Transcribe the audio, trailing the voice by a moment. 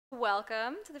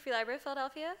Welcome to the Free Library of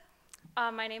Philadelphia.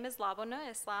 My name is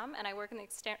Labona Islam, and I work in the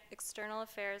External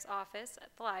Affairs Office at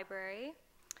the library.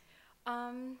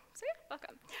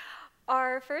 Welcome.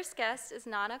 Our first guest is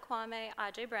Kwamei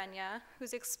Adjei-Brenyah,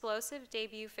 whose explosive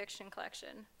debut fiction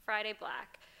collection, Friday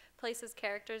Black, places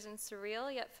characters in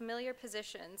surreal yet familiar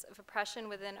positions of oppression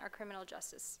within our criminal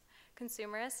justice,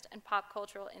 consumerist, and pop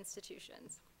cultural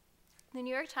institutions. The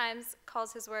New York Times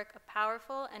calls his work a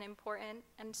powerful and important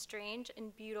and strange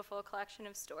and beautiful collection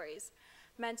of stories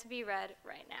meant to be read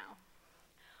right now.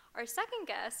 Our second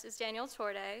guest is Daniel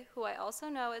Torday, who I also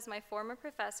know as my former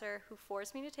professor who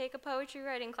forced me to take a poetry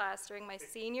writing class during my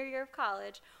senior year of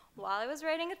college while I was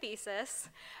writing a thesis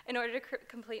in order to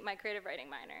complete my creative writing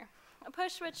minor. A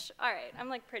push which, all right, I'm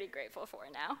like pretty grateful for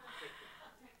now.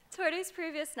 Torday's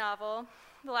previous novel,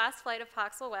 The Last Flight of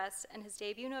Poxl West, and his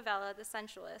debut novella, The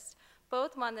Sensualist,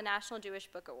 both won the National Jewish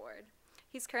Book Award.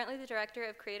 He's currently the director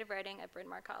of creative writing at Bryn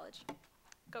Mawr College.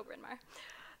 Go Bryn Mawr.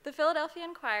 The Philadelphia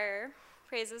Inquirer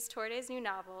praises Torday's new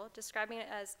novel, describing it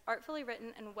as artfully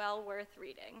written and well worth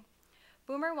reading.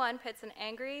 Boomer1 pits an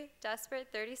angry,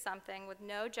 desperate 30-something with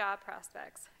no job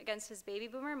prospects against his baby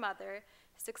boomer mother,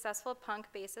 his successful punk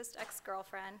bassist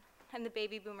ex-girlfriend, and the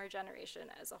baby boomer generation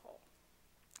as a whole.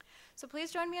 So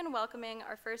please join me in welcoming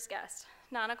our first guest,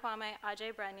 Kwamei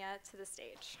Adjei-Brenyah, to the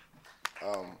stage.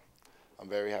 I'm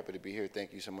very happy to be here.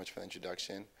 Thank you so much for the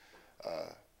introduction.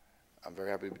 I'm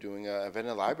very happy to be doing an event in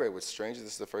the library. What's strange is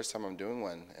this is the first time I'm doing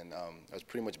one, and I was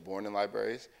pretty much born in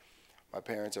libraries. My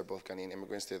parents are both Ghanaian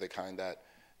immigrants. They're the kind that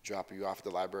drop you off at the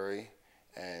library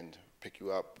and pick you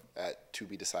up at to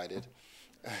be decided.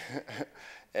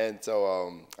 And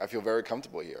so I feel very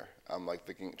comfortable here. I'm like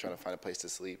trying to find a place to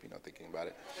sleep, thinking about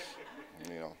it.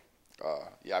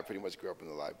 Yeah, I pretty much grew up in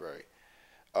the library.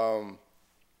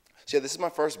 So yeah, this is my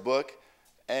first book,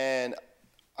 and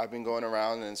I've been going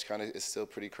around, and it's still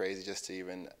pretty crazy just to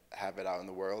even have it out in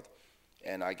the world.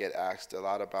 And I get asked a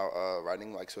lot about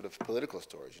writing like sort of political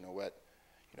stories. Why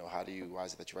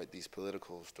is it that you write these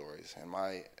political stories? And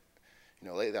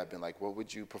lately I've been like, what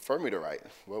would you prefer me to write?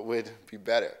 What would be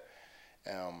better?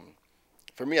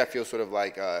 For me, I feel sort of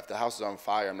like if the house is on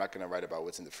fire, I'm not going to write about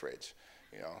what's in the fridge,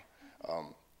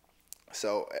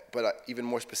 But even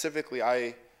more specifically,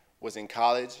 I was in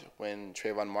college when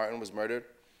Trayvon Martin was murdered.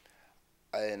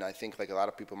 And I think like a lot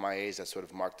of people my age, that sort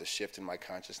of marked a shift in my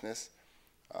consciousness.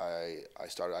 I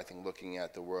started, I think, looking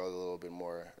at the world a little bit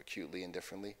more acutely and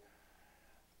differently.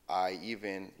 I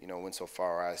even, went so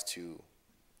far as to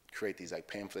create these like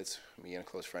pamphlets. Me and a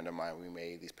close friend of mine, we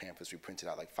made these pamphlets. We printed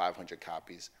out like 500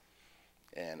 copies,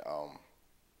 and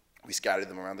we scattered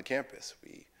them around the campus.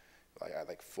 At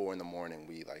like 4 in the morning,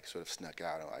 we like sort of snuck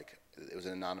out, and like it was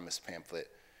an anonymous pamphlet,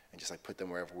 and just like put them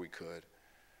wherever we could.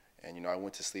 And I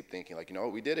went to sleep thinking like,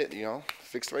 we did it.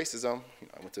 Fixed racism.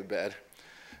 I went to bed,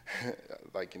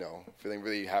 like feeling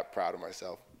really proud of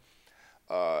myself.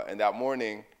 And that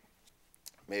morning,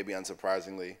 maybe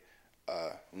unsurprisingly,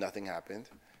 nothing happened.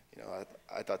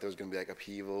 I thought there was going to be like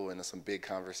upheaval and some big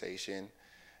conversation.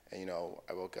 And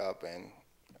I woke up, and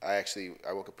I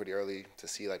woke up pretty early to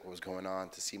see like what was going on,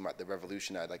 to see the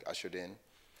revolution I'd like ushered in.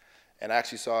 And I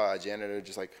actually saw a janitor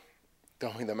just like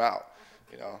throwing them out.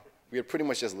 We had pretty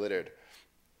much just littered.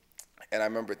 And I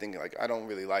remember thinking like, I don't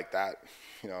really like that.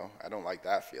 I don't like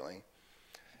that feeling.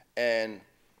 And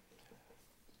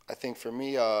I think for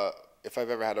me, if I've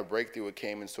ever had a breakthrough, it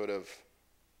came in sort of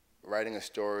writing a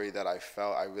story that I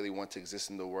felt I really want to exist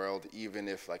in the world, even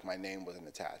if like my name wasn't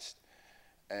attached.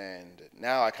 And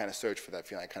now I kind of search for that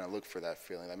feeling. I kind of look for that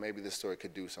feeling. Like maybe this story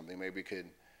could do something. Maybe it could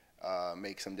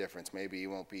make some difference. Maybe it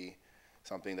won't be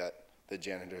something that the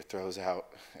janitor throws out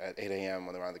at 8 a.m.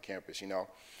 when they're around the campus,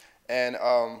 And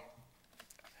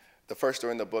the first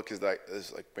story in the book is like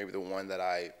maybe the one that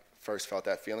I first felt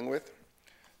that feeling with.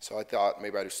 So I thought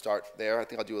maybe I'd start there. I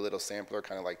think I'll do a little sampler,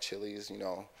 kind of like Chili's,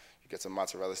 You get some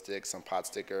mozzarella sticks, some pot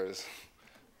stickers,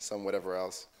 some whatever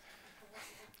else.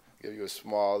 Give you a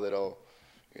small little,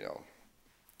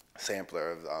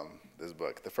 sampler of this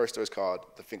book. The first story is called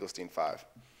The Finkelstein Five.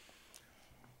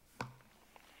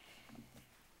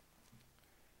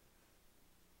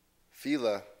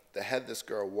 Fila, the headless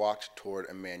girl, walked toward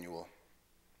Emmanuel,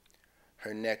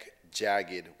 her neck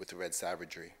jagged with red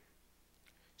savagery.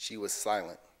 She was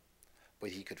silent, but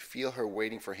he could feel her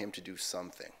waiting for him to do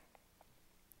something.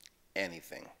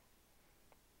 Anything.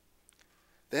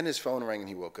 Then his phone rang and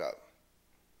he woke up.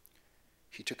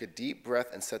 He took a deep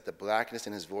breath and set the blackness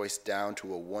in his voice down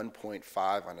to a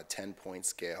 1.5 on a 10-point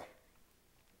scale.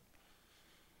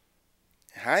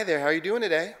 Hi there, how are you doing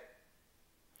today?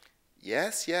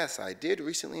 Yes, I did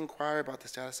recently inquire about the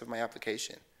status of my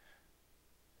application.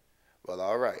 Well,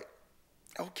 all right.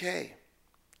 Okay,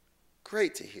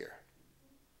 great to hear.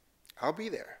 I'll be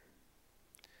there.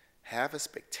 Have a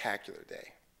spectacular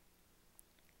day.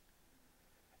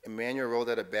 Emmanuel rolled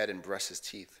out of bed and brushed his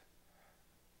teeth.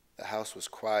 The house was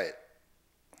quiet.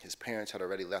 His parents had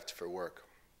already left for work.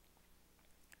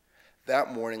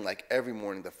 That morning, like every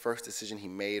morning, the first decision he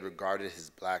made regarded his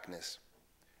blackness.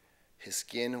 His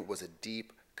skin was a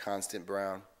deep, constant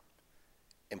brown.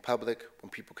 In public, when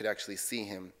people could actually see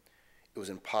him, it was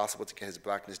impossible to get his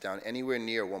blackness down anywhere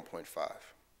near 1.5.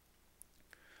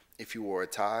 If he wore a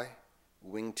tie,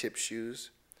 wingtip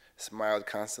shoes, smiled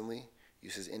constantly,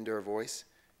 used his indoor voice,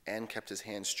 and kept his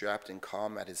hands strapped and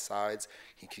calm at his sides,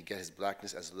 he could get his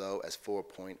blackness as low as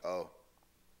 4.0.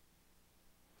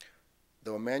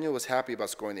 Though Emmanuel was happy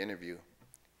about scoring the interview,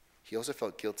 he also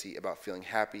felt guilty about feeling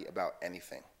happy about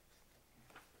anything.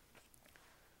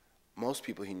 Most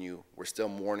people he knew were still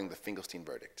mourning the Finkelstein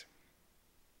verdict.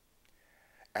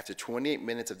 After 28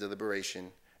 minutes of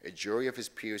deliberation, a jury of his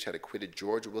peers had acquitted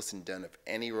George Wilson Dunn of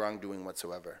any wrongdoing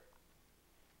whatsoever.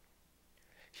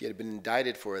 He had been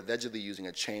indicted for allegedly using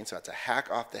a chainsaw to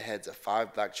hack off the heads of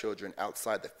 5 black children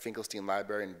outside the Finkelstein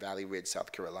Library in Valley Ridge,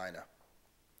 South Carolina.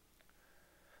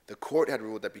 The court had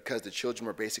ruled that because the children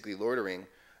were basically loitering,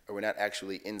 or were not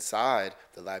actually inside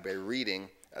the library reading,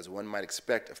 as one might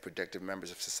expect of productive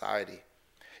members of society,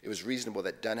 it was reasonable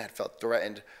that Dunn had felt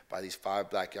threatened by these 5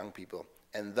 black young people,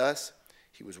 and thus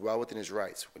he was well within his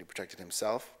rights when he protected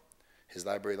himself, his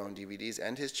library loan DVDs,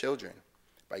 and his children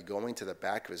by going to the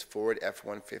back of his Ford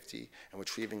F-150 and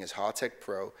retrieving his Haltech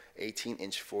Pro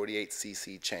 18-inch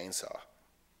 48cc chainsaw.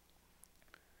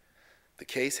 The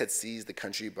case had seized the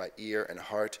country by ear and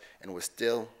heart and was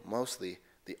still, mostly,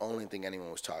 the only thing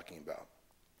anyone was talking about.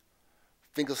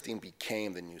 Finkelstein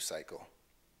became the news cycle.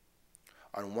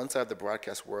 On one side of the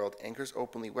broadcast world, anchors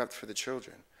openly wept for the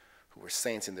children, who were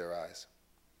saints in their eyes.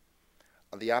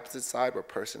 On the opposite side were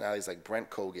personalities like Brent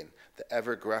Kogan, the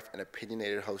ever-gruff and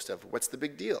opinionated host of What's the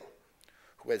Big Deal?,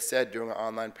 who had said during an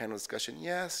online panel discussion,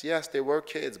 yes, they were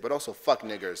kids, but also fuck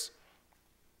niggers.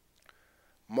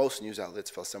 Most news outlets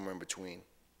fell somewhere in between.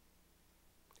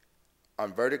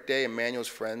 On verdict day, Emmanuel's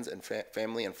friends and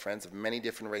family and friends of many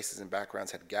different races and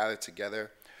backgrounds had gathered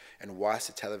together and watched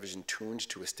the television tuned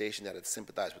to a station that had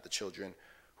sympathized with the children,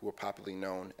 who were popularly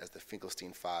known as the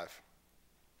Finkelstein Five.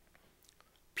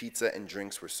 Pizza and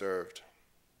drinks were served.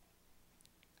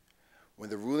 When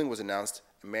the ruling was announced,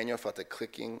 Emmanuel felt a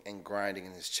clicking and grinding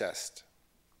in his chest.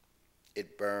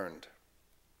 It burned.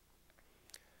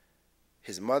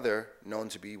 His mother, known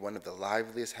to be one of the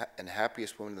liveliest and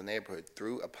happiest women in the neighborhood,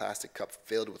 threw a plastic cup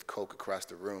filled with Coke across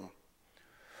the room.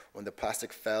 When the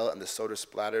plastic fell and the soda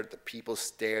splattered, the people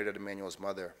stared at Emmanuel's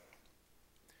mother.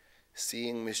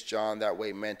 Seeing Miss John that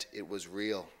way meant it was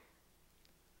real.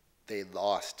 They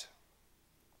lost.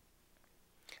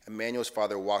 Emmanuel's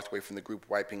father walked away from the group,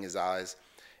 wiping his eyes,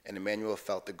 and Emmanuel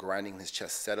felt the grinding in his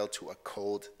chest settle to a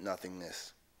cold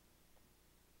nothingness.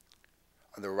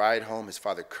 On the ride home, his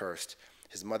father cursed.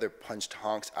 His mother punched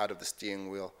honks out of the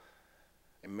steering wheel.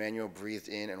 Emmanuel breathed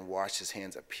in and watched his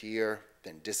hands appear,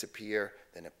 then disappear,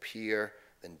 then appear,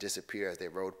 then disappear as they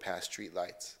rode past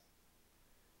streetlights.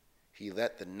 He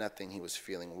let the nothing he was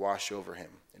feeling wash over him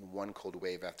in one cold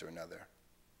wave after another.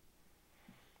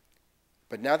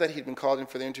 But now that he'd been called in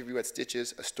for the interview at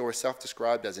Stitches, a store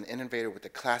self-described as an innovator with a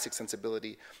classic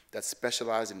sensibility that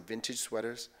specialized in vintage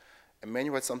sweaters,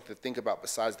 Emmanuel had something to think about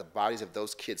besides the bodies of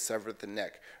those kids severed at the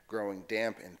neck, growing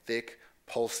damp and thick,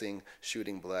 pulsing,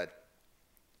 shooting blood.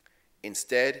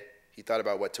 Instead, he thought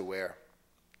about what to wear.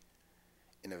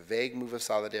 In a vague move of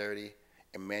solidarity,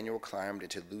 Emmanuel climbed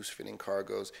into loose-fitting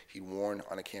cargos he'd worn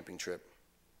on a camping trip.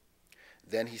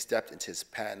 Then he stepped into his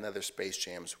patent leather Space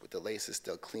Jams with the laces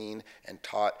still clean and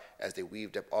taut as they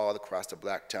weaved up all across the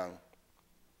black tongue.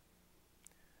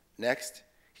 Next,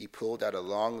 he pulled out a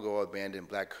long-ago abandoned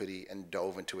black hoodie and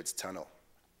dove into its tunnel.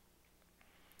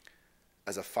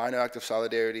 As a final act of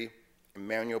solidarity,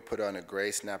 Emmanuel put on a gray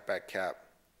snapback cap,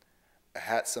 a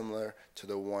hat similar to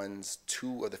the ones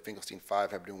 2 of the Finkelstein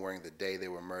Five had been wearing the day they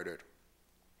were murdered,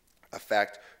 a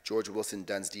fact George Wilson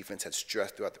Dunn's defense had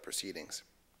stressed throughout the proceedings.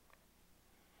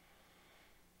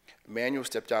 Emmanuel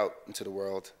stepped out into the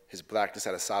world, his blackness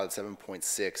at a solid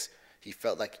 7.6. He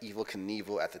felt like Evel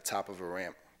Knievel at the top of a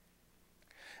ramp.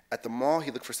 At the mall,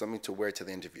 he looked for something to wear to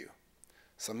the interview,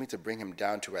 something to bring him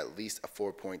down to at least a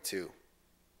 4.2.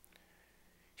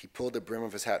 He pulled the brim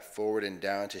of his hat forward and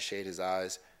down to shade his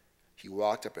eyes. He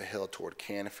walked up a hill toward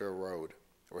Canfield Road,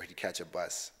 where he'd catch a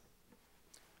bus.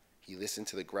 He listened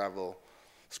to the gravel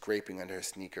scraping under his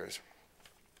sneakers.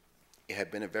 It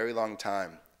had been a very long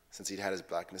time since he'd had his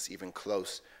blackness even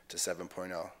close to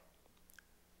 7.0.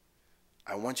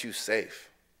 I want you safe.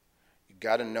 You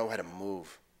gotta know how to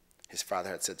move, his father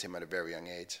had said to him at a very young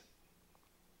age.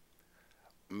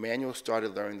 Emmanuel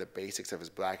started learning the basics of his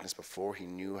blackness before he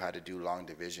knew how to do long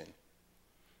division.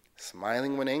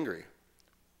 Smiling when angry,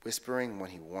 whispering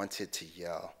when he wanted to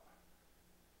yell.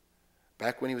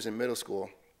 Back when he was in middle school,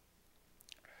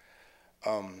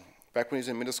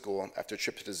 after a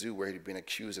trip to the zoo where he'd been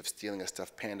accused of stealing a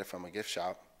stuffed panda from a gift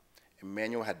shop,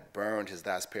 Emmanuel had burned his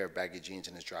last pair of baggy jeans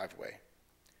in his driveway.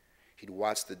 He'd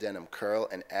watched the denim curl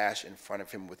and ash in front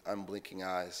of him with unblinking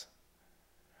eyes.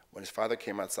 When his father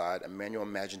came outside, Emmanuel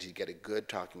imagined he'd get a good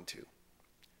talking to.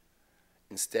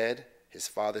 Instead, his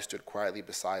father stood quietly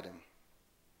beside him.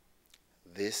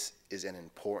 "This is an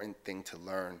important thing to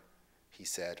learn," he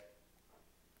said.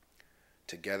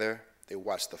 Together, they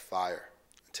watched the fire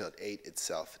until it ate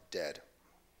itself dead.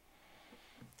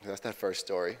 That's that first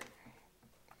story.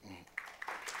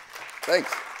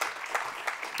 Thanks.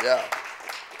 Yeah.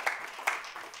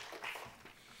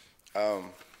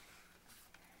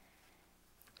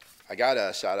 I got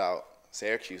to shout out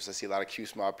Syracuse. I see a lot of Q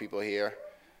smart people here.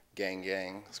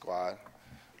 Gang, squad.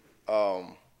 I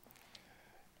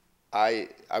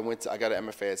got an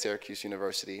MFA at Syracuse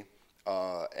University,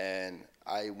 and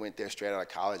I went there straight out of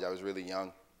college. I was really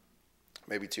young,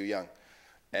 maybe too young,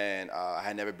 and I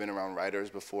had never been around writers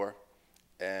before,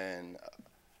 and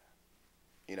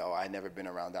I had never been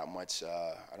around that much,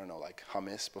 I don't know, like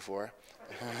hummus before.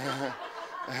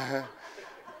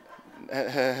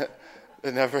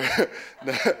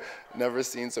 never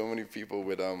seen so many people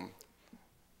with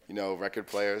record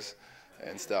players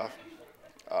and stuff.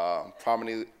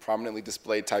 Prominently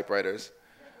displayed typewriters.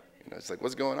 It's like,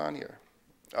 what's going on here?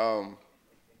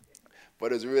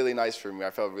 But it was really nice for me.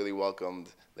 I felt really welcomed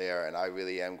there, and I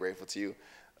really am grateful to you.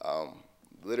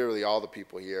 Literally all the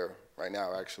people here right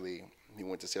now, actually, he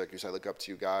went to Syracuse. I look up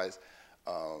to you guys.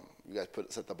 You guys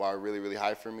set the bar really, really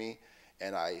high for me,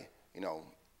 and I,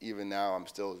 even now, I'm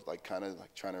still kind of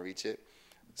trying to reach it.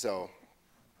 So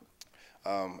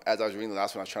as I was reading the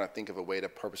last one, I was trying to think of a way to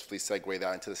purposefully segue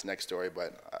that into this next story,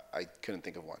 but I couldn't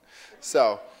think of one.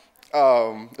 So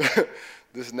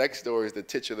this next story is the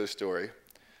titular story.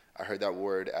 I heard that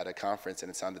word at a conference, and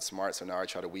it sounded smart, so now I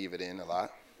try to weave it in a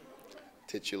lot.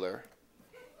 Titular.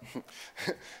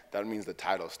 That means the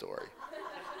title story.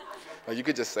 You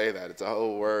could just say that. It's a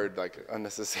whole word,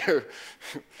 unnecessary.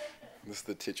 This is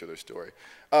the titular story.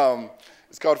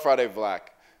 It's called Friday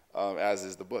Black, as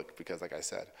is the book, because like I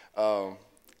said.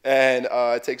 And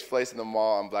it takes place in the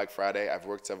mall on Black Friday. I've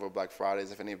worked several Black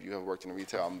Fridays. If any of you have worked in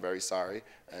retail, I'm very sorry.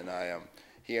 And I am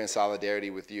here in solidarity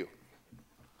with you.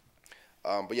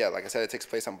 But yeah, like I said, it takes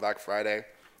place on Black Friday.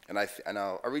 And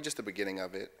I'll read just the beginning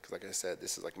of it, because like I said,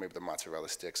 this is maybe the mozzarella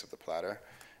sticks of the platter.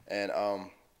 And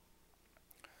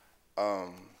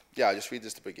yeah, I'll just read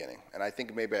just the beginning. And I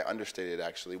think maybe I understated,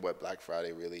 actually, what Black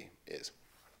Friday really is.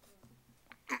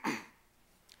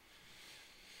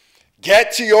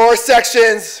 "Get to your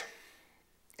sections!"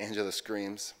 Angela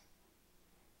screams.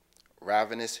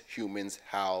 Ravenous humans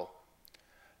howl.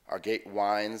 Our gate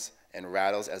whines and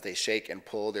rattles as they shake and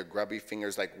pull their grubby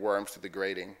fingers like worms through the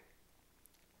grating.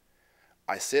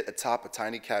 I sit atop a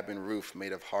tiny cabin roof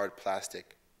made of hard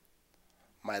plastic.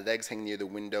 My legs hang near the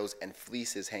windows and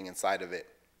fleeces hang inside of it.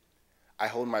 I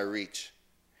hold my reach,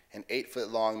 an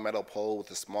 8-foot-long metal pole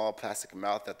with a small plastic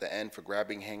mouth at the end for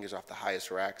grabbing hangers off the highest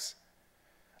racks.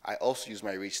 I also use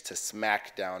my reach to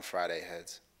smack down Friday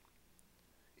heads.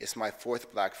 It's my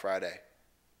 4th Black Friday.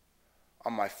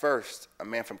 On my first, a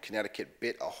man from Connecticut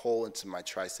bit a hole into my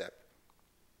tricep.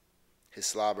 His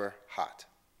slobber hot.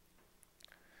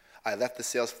 I left the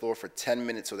sales floor for 10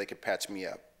 minutes so they could patch me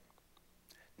up.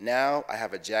 Now I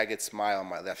have a jagged smile on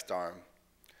my left arm,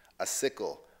 a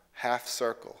sickle, half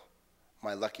circle,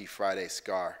 my lucky Friday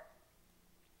scar.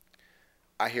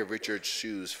 I hear Richard's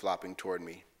shoes flopping toward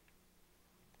me.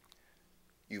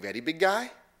 "You ready, big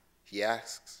guy?" he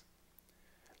asks.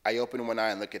 I open one eye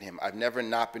and look at him. I've never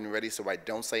not been ready, so I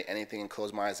don't say anything and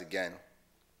close my eyes again.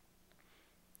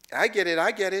 I get it.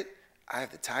 I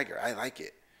have the tiger, I like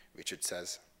it, Richard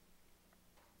says.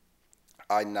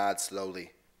 I nod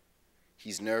slowly.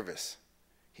 He's nervous.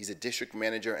 He's a district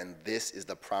manager, and this is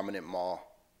the prominent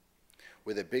mall.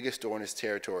 We're the biggest store in his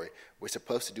territory. We're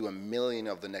supposed to do 1 million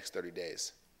of the next 30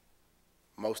 days.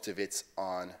 Most of it's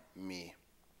on me.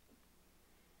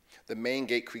 The main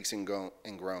gate creaks and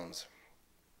groans.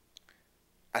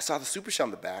 I saw the super shell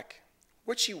in the back.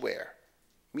 What'd she wear?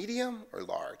 Medium or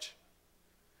large?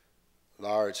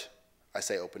 Large, I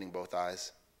say, opening both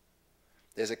eyes.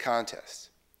 There's a contest.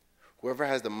 Whoever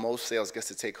has the most sales gets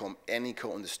to take home any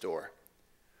coat in the store.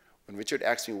 When Richard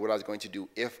asked me what I was going to do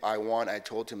if I won, I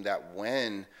told him that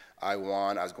when I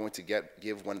won, I was going to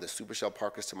give one of the Supershell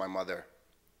Parkers to my mother.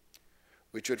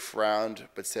 Richard frowned,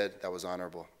 but said that was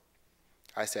honorable.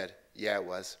 I said, yeah, it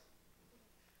was.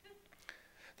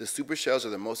 The Supershells are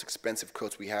the most expensive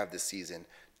coats we have this season.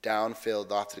 Down-filled,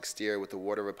 lofted exterior with a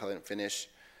water-repellent finish,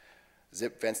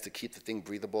 zip vents to keep the thing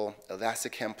breathable,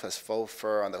 elastic hem plus faux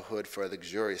fur on the hood for a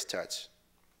luxurious touch.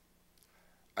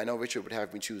 I know Richard would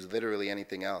have me choose literally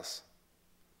anything else.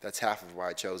 That's half of why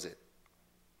I chose it.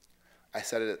 I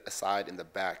set it aside in the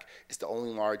back. It's the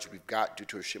only large we've got due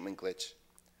to a shipment glitch.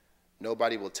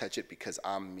 Nobody will touch it because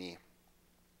I'm me.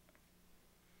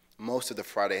 Most of the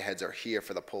Friday heads are here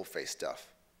for the pole-face stuff.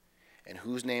 And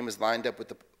whose name is lined up with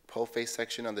the pole-face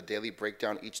section on the daily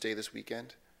breakdown each day this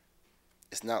weekend?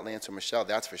 It's not Lance or Michelle,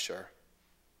 that's for sure.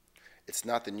 It's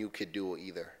not the new kid Duo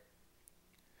either.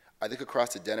 I look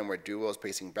across the denim where Duo is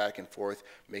pacing back and forth,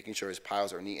 making sure his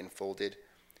piles are neat and folded.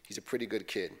 He's a pretty good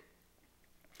kid.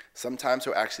 Sometimes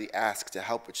he'll actually ask to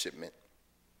help with shipment.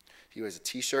 He wears a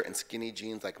t-shirt and skinny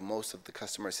jeans like most of the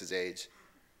customers his age.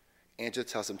 Angela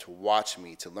tells him to watch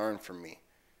me, to learn from me.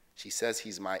 She says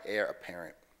he's my heir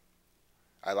apparent.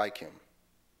 I like him,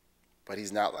 but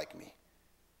he's not like me.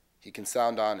 He can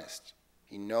sound honest.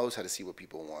 He knows how to see what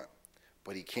people want,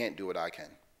 but he can't do what I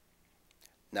can.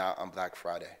 Now on Black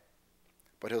Friday,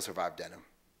 but he'll survive denim.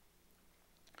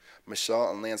 Michelle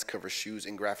and Lance cover shoes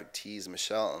and graphic tees.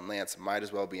 Michelle and Lance might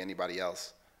as well be anybody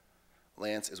else.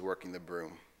 Lance is working the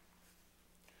broom.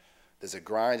 There's a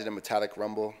grind and a metallic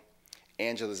rumble.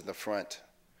 Angela's in the front.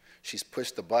 She's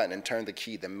pushed the button and turned the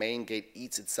key. The main gate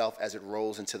eats itself as it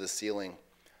rolls into the ceiling.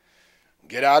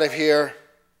 Get out of here,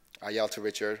 I yell to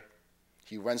Richard.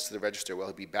 He runs to the register. Well,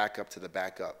 he'll be back up to the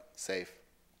backup, safe.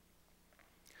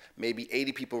 Maybe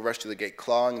 80 people rush to the gate,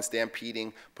 clawing and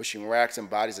stampeding, pushing racks and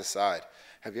bodies aside.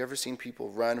 Have you ever seen people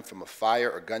run from a fire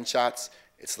or gunshots?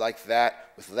 It's like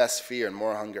that, with less fear and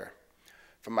more hunger.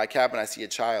 From my cabin, I see a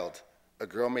child, a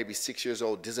girl maybe 6 years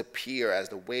old, disappear as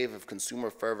the wave of consumer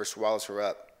fervor swallows her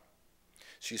up.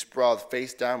 She's sprawled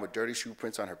face down with dirty shoe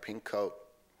prints on her pink coat.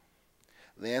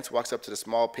 Lance walks up to the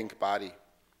small pink body.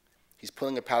 He's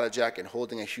pulling a pallet jack and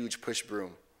holding a huge push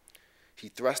broom. He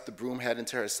thrusts the broom head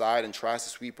into her side and tries to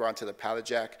sweep her onto the pallet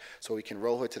jack so he can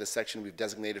roll her to the section we've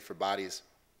designated for bodies.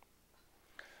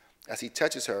 As he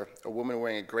touches her, a woman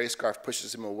wearing a gray scarf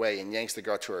pushes him away and yanks the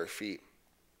girl to her feet.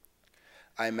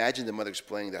 I imagine the mother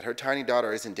explaining that her tiny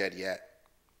daughter isn't dead yet.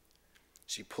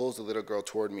 She pulls the little girl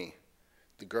toward me.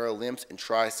 The girl limps and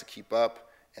tries to keep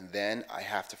up, and then I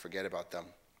have to forget about them.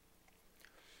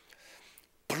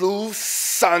 Blue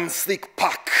sun sleek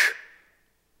puck!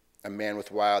 A man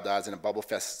with wild eyes and a bubble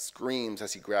fest screams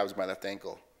as he grabs my left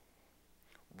ankle.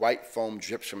 White foam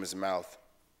drips from his mouth.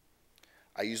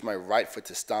 I use my right foot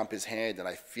to stomp his hand, and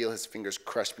I feel his fingers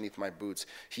crush beneath my boots.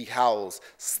 He howls,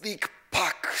 "Sleek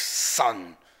puck,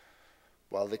 son,"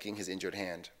 while licking his injured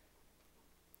hand.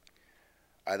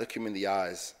 I look him in the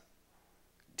eyes.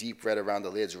 Deep red around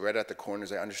the lids, red at the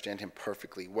corners. I understand him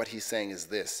perfectly. What he's saying is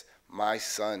this: my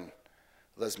son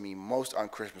loves me most on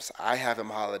Christmas. I have him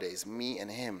holidays, me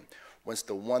and him. Wants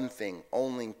the one thing,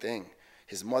 only thing.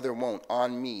 His mother won't,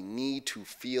 on me, need to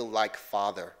feel like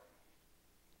father.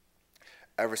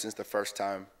 Ever since the first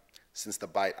time, since the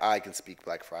bite, I can speak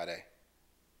Black Friday.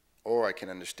 Or I can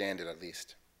understand it at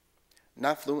least.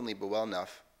 Not fluently, but well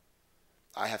enough.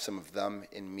 I have some of them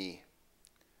in me.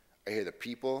 I hear the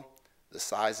people, the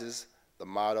sizes, the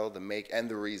model, the make, and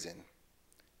the reason,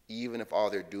 even if all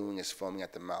they're doing is foaming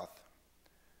at the mouth.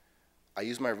 I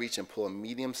use my reach and pull a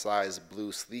medium-sized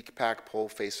blue sleek pack pole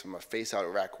face from a face-out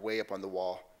rack way up on the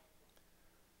wall.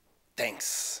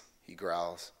 "Thanks," he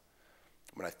growls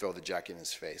when I throw the jacket in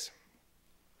his face.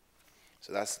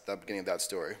 So that's the beginning of that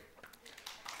story.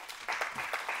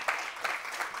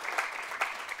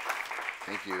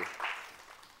 Thank you.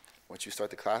 Once you start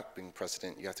the clapping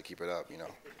precedent, you have to keep it up, you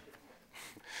know.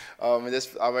 I'll read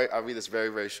this very,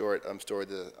 very short story,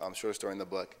 the shortest story in the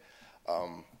book.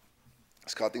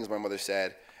 It's called Things My Mother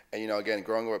Said. And, you know, again,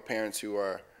 growing up with parents who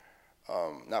are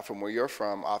not from where you're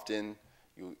from, often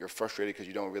you're frustrated because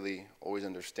you don't really always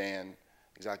understand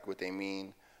exactly what they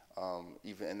mean.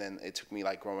 And then it took me,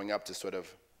 like, growing up to sort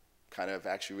of kind of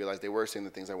actually realize they were saying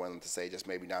the things I wanted them to say, just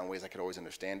maybe not in ways I could always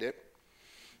understand it.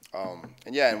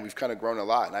 And we've kind of grown a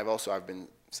lot. And I've been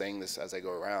saying this as I go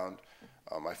around.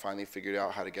 I finally figured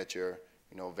out how to get your,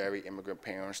 very immigrant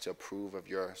parents to approve of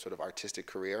your sort of artistic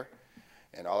career.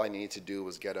 And all I needed to do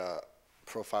was get a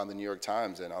profile in the New York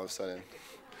Times, and all of a sudden,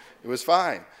 it was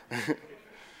fine.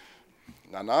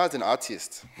 Nana is an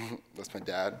artist. That's my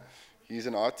dad. He's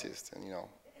an artist, and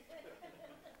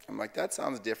I'm like, that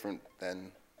sounds different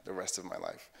than the rest of my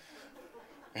life.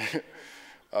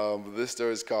 This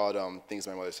story is called Things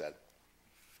My Mother Said.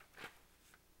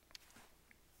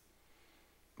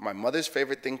 My mother's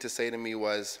favorite thing to say to me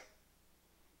was,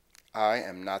 "I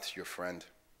am not your friend."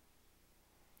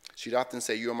 She'd often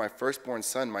say, "You are my firstborn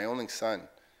son, my only son,"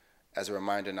 as a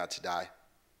reminder not to die.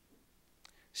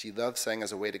 She loved saying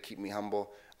as a way to keep me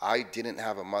humble, "I didn't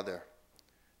have a mother.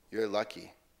 You're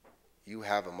lucky. You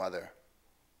have a mother."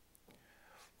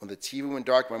 When the TV went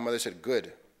dark, my mother said,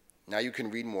 "Good. Now you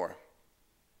can read more."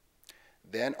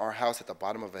 Then our house at the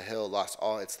bottom of a hill lost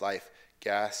all its life: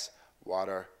 gas,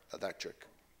 water, electric.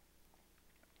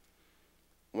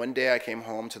 One day I came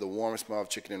home to the warm smell of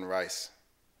chicken and rice.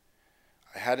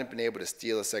 I hadn't been able to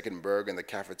steal a second burger in the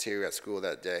cafeteria at school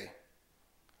that day.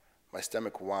 My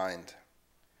stomach whined.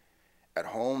 At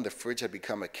home, the fridge had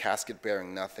become a casket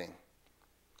bearing nothing.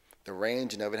 The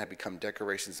range and oven had become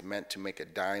decorations meant to make a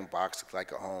dying box look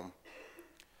like a home.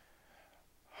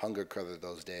 Hunger colored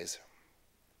those days.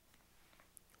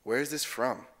 "Where is this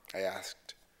from?" I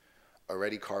asked,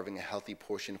 already carving a healthy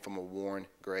portion from a worn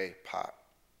gray pot.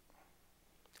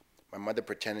 My mother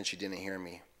pretended she didn't hear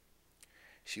me.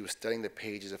 She was studying the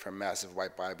pages of her massive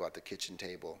white Bible at the kitchen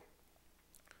table.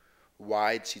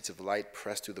 Wide sheets of light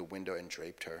pressed through the window and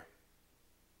draped her.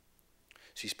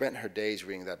 She spent her days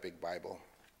reading that big Bible.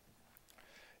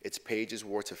 Its pages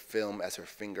wore to film as her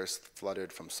fingers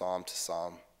fluttered from psalm to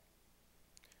psalm.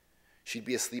 She'd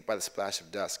be asleep by the splash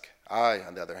of dusk. I,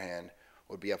 on the other hand,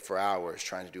 would be up for hours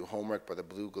trying to do homework by the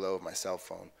blue glow of my cell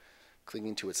phone,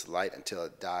 clinging to its light until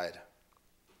it died.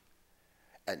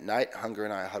 At night, hunger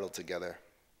and I huddled together.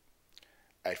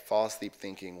 I'd fall asleep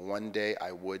thinking one day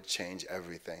I would change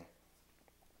everything.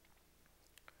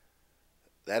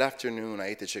 That afternoon, I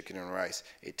ate the chicken and rice.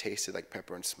 It tasted like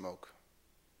pepper and smoke.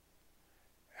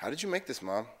 "How did you make this,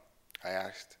 Mom?" I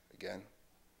asked again.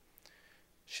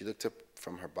 She looked up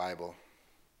from her Bible.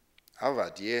 "How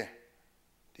about you?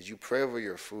 Did you pray over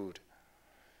your food?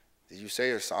 Did you say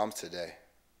your psalms today?"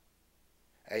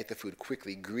 I ate the food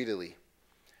quickly, greedily.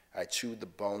 I chewed the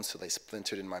bones till they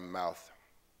splintered in my mouth.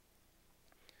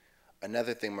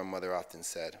 Another thing my mother often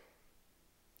said: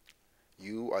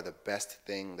 "You are the best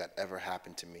thing that ever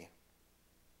happened to me."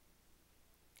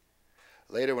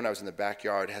 Later, when I was in the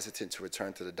backyard, hesitant to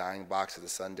return to the dying box as the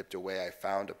sun dipped away, I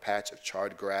found a patch of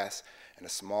charred grass and a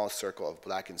small circle of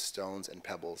blackened stones and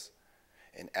pebbles.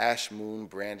 An ash moon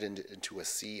branded into a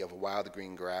sea of wild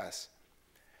green grass.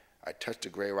 I touched a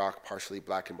gray rock partially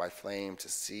blackened by flame to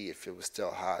see if it was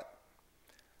still hot.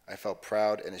 I felt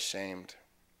proud and ashamed.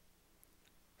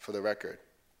 For the record,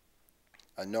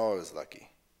 I know I was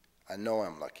lucky. I know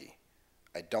I'm lucky.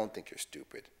 I don't think you're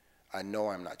stupid. I know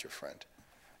I'm not your friend.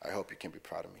 I hope you can be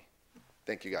proud of me.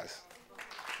 Thank you, guys.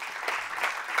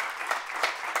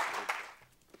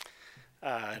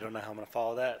 I don't know how I'm going to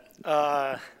follow that.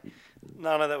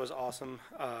 Nana, that was awesome.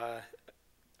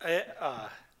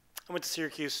 I went to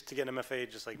Syracuse to get an MFA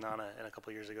just like Nana, and a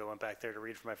couple years ago went back there to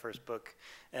read for my first book.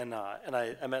 And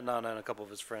I met Nana and a couple of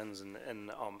his friends,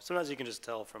 and sometimes you can just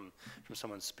tell from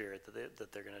someone's spirit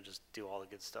that they're going to just do all the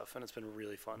good stuff. And it's been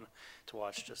really fun to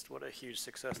watch just what a huge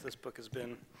success this book has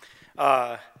been.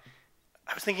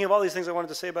 I was thinking of all these things I wanted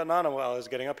to say about Nana while I was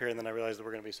getting up here, and then I realized that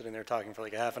we're going to be sitting there talking for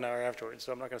like a half an hour afterwards,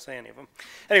 so I'm not going to say any of them.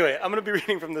 Anyway, I'm going to be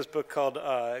reading from this book called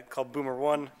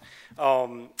Boomer1.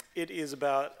 It is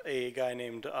about a guy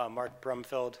named Mark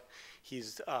Brumfeld.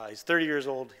 He's 30 years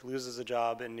old. He loses a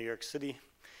job in New York City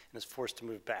and is forced to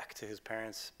move back to his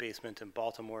parents' basement in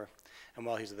Baltimore. And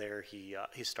while he's there, he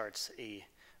starts a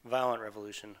violent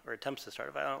revolution, or attempts to start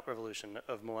a violent revolution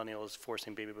of millennials,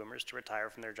 forcing baby boomers to retire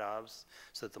from their jobs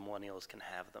so that the millennials can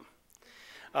have them.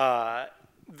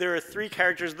 There are three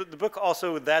characters. The book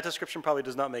also, that description probably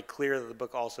does not make clear that the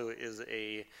book also is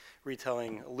a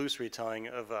loose retelling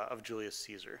of Julius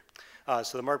Caesar.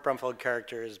 So the Mark Brumfeld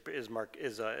character is Mark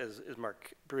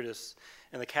Brutus,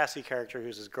 and the Cassie character,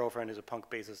 who's his girlfriend, who's a punk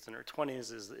bassist in her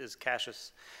 20s, is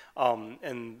Cassius.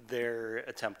 And their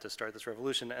attempt to start this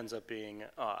revolution ends up being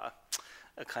a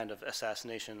kind of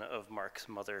assassination of Mark's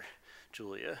mother,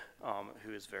 Julia,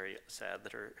 who is very sad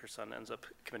that her son ends up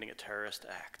committing a terrorist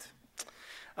act.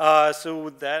 So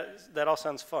that all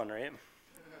sounds fun, right?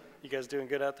 You guys doing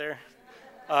good out there?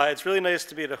 It's really nice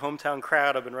to be at a hometown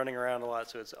crowd. I've been running around a lot,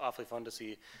 so it's awfully fun to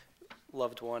see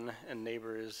loved one and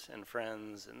neighbors and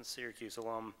friends and Syracuse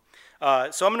alum.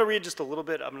 So I'm going to read just a little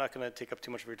bit. I'm not going to take up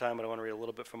too much of your time, but I want to read a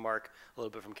little bit from Mark, a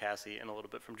little bit from Cassie, and a little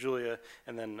bit from Julia,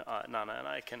 and then Nana and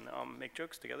I can make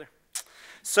jokes together.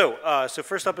 So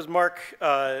first up is Mark.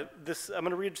 I'm going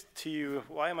to read to you.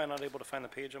 Why am I not able to find the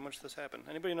page on which this happened?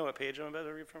 Anybody know what page I'm about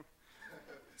to read from?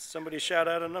 Somebody shout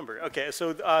out a number. Okay,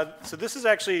 so so this is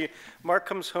actually, Mark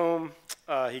comes home,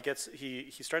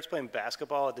 he starts playing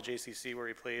basketball at the JCC where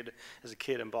he played as a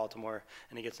kid in Baltimore,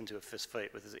 and he gets into a fist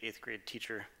fight with his 8th grade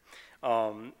teacher.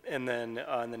 And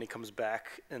then he comes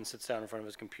back and sits down in front of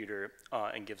his computer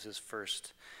and gives his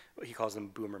first, he calls them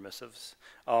Boomer missives.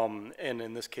 And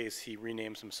in this case, he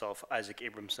renames himself Isaac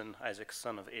Abramson, Isaac,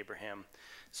 son of Abraham,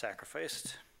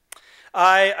 sacrificed.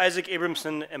 I, Isaac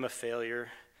Abramson, am a failure,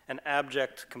 an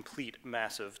abject, complete,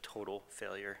 massive, total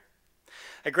failure.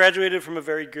 I graduated from a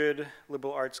very good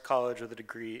liberal arts college with a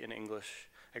degree in English.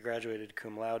 I graduated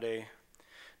cum laude.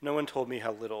 No one told me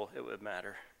how little it would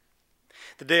matter.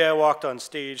 The day I walked on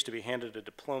stage to be handed a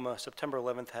diploma, September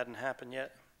 11th, hadn't happened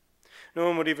yet. No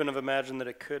one would even have imagined that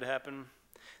it could happen.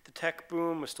 The tech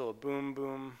boom was still a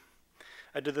boom.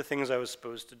 I did the things I was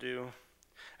supposed to do.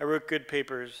 I wrote good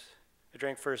papers. I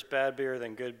drank first bad beer,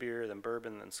 then good beer, then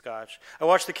bourbon, then scotch. I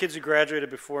watched the kids who graduated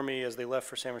before me as they left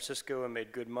for San Francisco and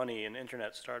made good money in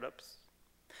internet startups.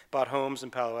 Bought homes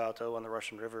in Palo Alto on the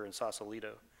Russian River in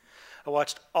Sausalito. I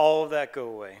watched all of that go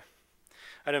away.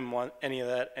 I didn't want any of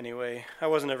that anyway. I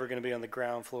wasn't ever going to be on the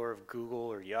ground floor of Google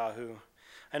or Yahoo.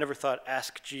 I never thought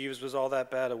Ask Jeeves was all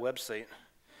that bad a website.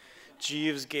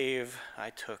 Jeeves gave, I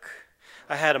took.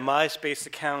 I had a MySpace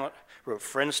account, wrote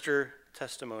Friendster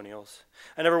testimonials.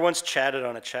 I never once chatted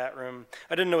on a chat room.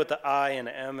 I didn't know what the I and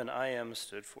M and IM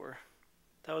stood for.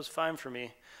 That was fine for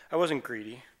me. I wasn't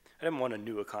greedy. I didn't want a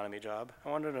new economy job. I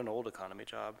wanted an old economy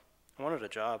job. I wanted a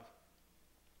job.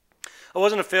 I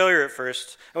wasn't a failure at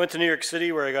first. I went to New York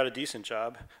City where I got a decent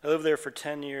job. I lived there for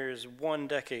 10 years, 1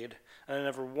 decade, and I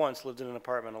never once lived in an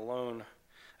apartment alone.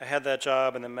 I had that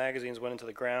job, and then magazines went into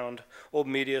the ground. Old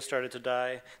media started to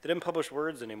die. They didn't publish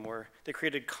words anymore. They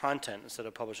created content instead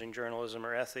of publishing journalism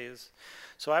or essays.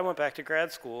 So I went back to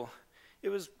grad school. It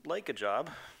was like a job.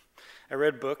 I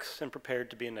read books and prepared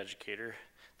to be an educator.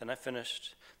 Then I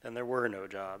finished. Then there were no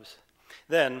jobs.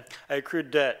 Then I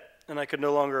accrued debt, and I could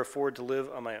no longer afford to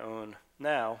live on my own.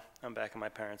 Now I'm back in my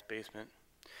parents' basement.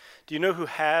 Do you know who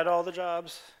had all the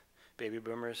jobs? Baby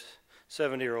boomers.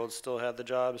 70-year-olds still had the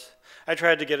jobs. I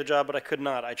tried to get a job, but I could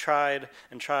not. I tried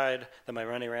and tried, then my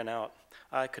money ran out.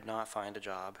 I could not find a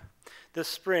job. This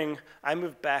spring, I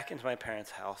moved back into my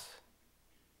parents' house.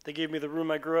 They gave me the room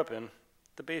I grew up in,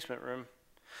 the basement room.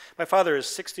 My father is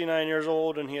 69 years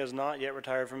old, and he has not yet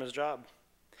retired from his job.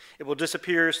 It will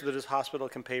disappear so that his hospital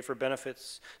can pay for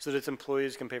benefits, so that its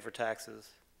employees can pay for taxes.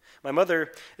 My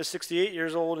mother is 68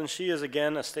 years old, and she is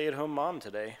again a stay-at-home mom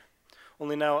today.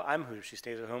 Only now I'm who she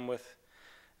stays at home with.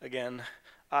 Again,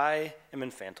 I am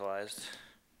infantilized.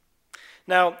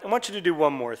 Now, I want you to do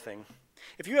one more thing.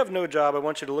 If you have no job, I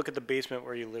want you to look at the basement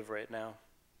where you live right now.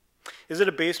 Is it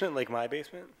a basement like my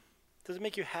basement? Does it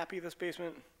make you happy, this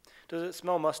basement? Does it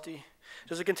smell musty?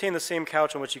 Does it contain the same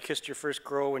couch on which you kissed your first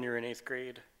girl when you were in 8th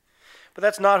grade? But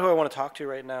that's not who I want to talk to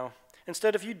right now.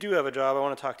 Instead, if you do have a job, I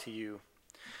want to talk to you.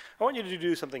 I want you to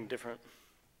do something different.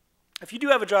 If you do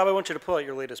have a job, I want you to pull out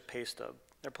your latest pay stub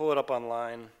or pull it up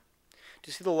online. Do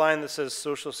you see the line that says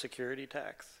Social Security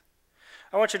tax?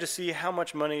 I want you to see how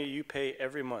much money you pay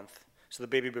every month so the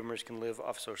baby boomers can live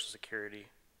off Social Security.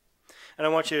 And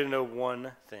I want you to know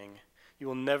one thing. You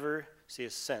will never see a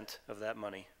cent of that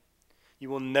money. You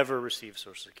will never receive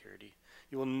Social Security.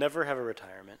 You will never have a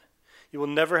retirement. You will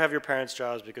never have your parents'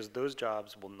 jobs because those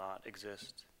jobs will not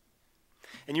exist.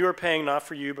 And you are paying not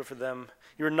for you, but for them.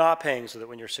 You are not paying so that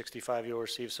when you're 65, you'll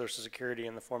receive Social Security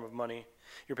in the form of money.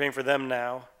 You're paying for them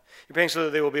now. You're paying so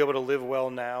that they will be able to live well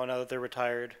now that they're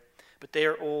retired. But they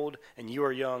are old, and you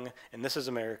are young, and this is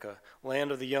America, land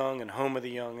of the young and home of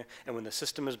the young. And when the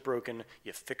system is broken,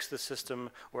 you fix the system.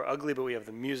 We're ugly, but we have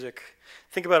the music.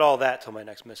 Think about all that till my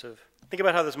next missive. Think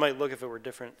about how this might look if it were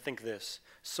different. Think this: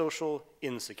 social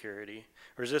insecurity.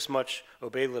 Resist much,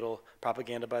 obey little,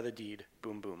 propaganda by the deed,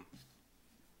 boom, boom.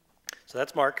 So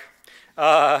that's Mark.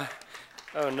 Oh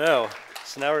no.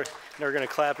 So now we're going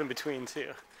to clap in between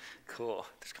too. Cool.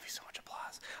 There's going to be so much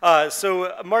applause.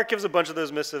 So Mark gives a bunch of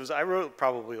those missives. I wrote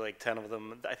probably like 10 of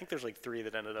them. I think there's like 3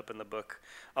 that ended up in the book.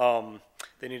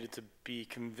 They needed to be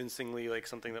convincingly like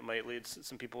something that might lead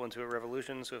some people into a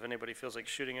revolution. So if anybody feels like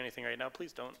shooting anything right now,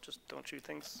 please don't. Just don't shoot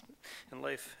things in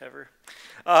life ever.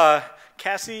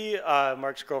 Cassie,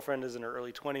 Mark's girlfriend, is in her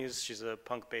early 20s. She's a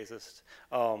punk bassist.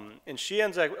 And she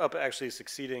ends up actually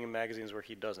succeeding in magazines where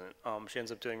he doesn't. She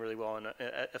ends up doing really well in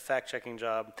a fact-checking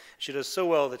job. She does so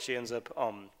well that she ends up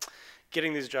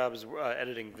getting these jobs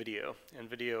editing video. And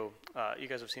video, you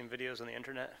guys have seen videos on the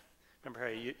internet? Remember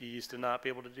how you used to not be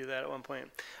able to do that at one point?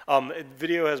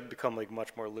 Video has become like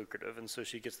much more lucrative, and so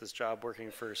she gets this job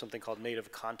working for something called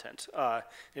native content.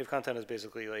 Native content is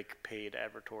basically like paid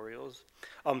advertorials.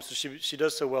 So she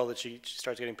does so well that she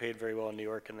starts getting paid very well in New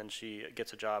York, and then she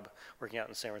gets a job working out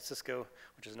in San Francisco,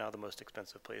 which is now the most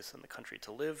expensive place in the country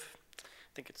to live.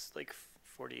 I think it's like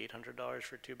 $4,800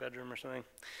 for a 2-bedroom or something.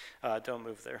 Don't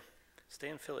move there. Stay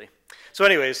in Philly. So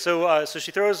anyways, so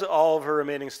she throws all of her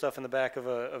remaining stuff in the back of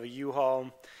a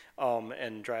U-Haul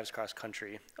and drives cross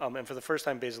country. And for the first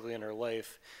time basically in her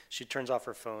life, she turns off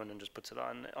her phone and just puts it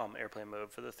on airplane mode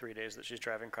for the 3 days that she's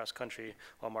driving cross country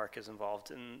while Mark is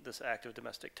involved in this act of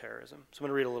domestic terrorism. So I'm going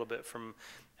to read a little bit from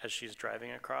as she's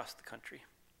driving across the country.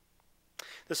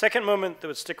 The second moment that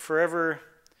would stick forever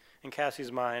in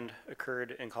Cassie's mind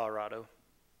occurred in Colorado.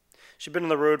 She'd been on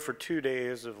the road for 2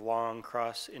 days of long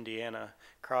cross Indiana,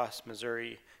 cross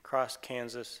Missouri, cross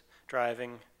Kansas,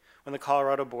 driving, when the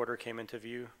Colorado border came into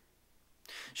view.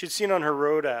 She'd seen on her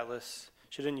road atlas,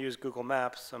 she didn't use Google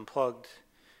Maps, unplugged.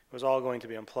 It was all going to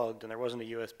be unplugged, and there wasn't a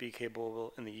USB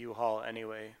cable in the U-Haul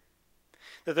anyway.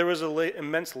 That there was an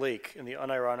immense lake in the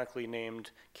unironically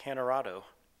named Colorado,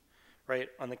 right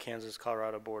on the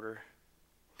Kansas-Colorado border.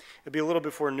 It'd be a little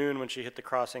before noon when she hit the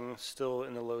crossing, still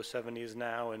in the low 70s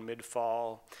now in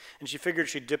mid-fall, and she figured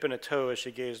she'd dip in a toe as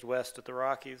she gazed west at the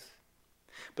Rockies.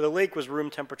 But the lake was room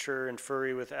temperature and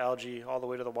furry with algae all the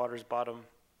way to the water's bottom,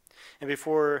 and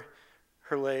before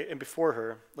her lay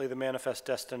the manifest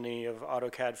destiny of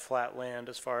AutoCAD flat land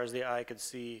as far as the eye could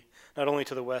see, not only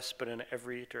to the west but in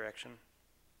every direction.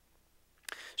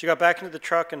 She got back into the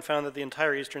truck and found that the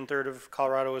entire eastern third of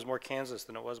Colorado was more Kansas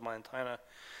than it was Montana.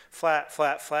 Flat,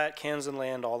 flat, flat Kansan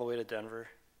land all the way to Denver.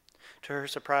 To her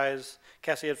surprise,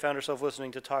 Cassie had found herself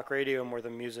listening to talk radio more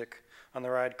than music on the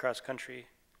ride cross country.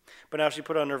 But now she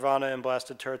put on Nirvana and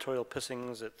blasted territorial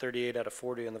pissings at 38 out of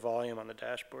 40 in the volume on the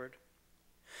dashboard.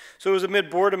 So it was amid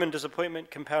boredom and disappointment,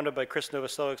 compounded by Chris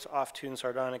Novoselic's off-tune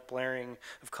sardonic blaring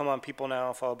of Come On People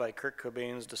Now, followed by Kurt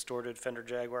Cobain's distorted Fender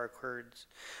Jaguar chords,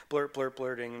 blurt, blurt,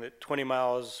 blurting that 20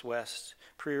 miles west,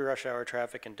 pre-rush hour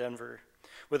traffic in Denver,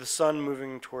 with the sun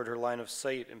moving toward her line of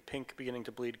sight and pink beginning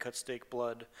to bleed cut-steak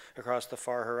blood across the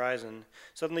far horizon,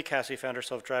 suddenly Cassie found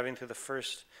herself driving through the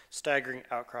first staggering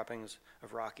outcroppings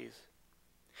of Rockies.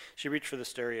 She reached for the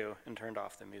stereo and turned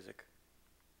off the music.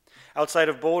 Outside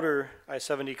of Boulder,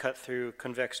 I-70 cut through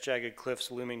convex, jagged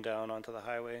cliffs looming down onto the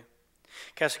highway.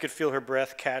 Cassie could feel her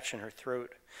breath catch in her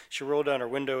throat. She rolled down her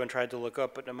window and tried to look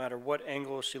up, but no matter what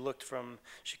angle she looked from,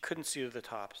 she couldn't see to the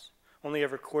tops. Only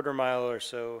every quarter mile or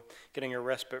so, getting a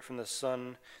respite from the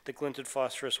sun that glinted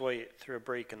phosphorus white through a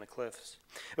break in the cliffs.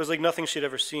 It was like nothing she'd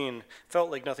ever seen,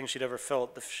 felt like nothing she'd ever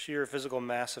felt. The sheer physical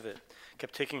mass of it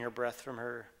kept taking her breath from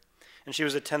her. And she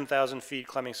was at 10,000 feet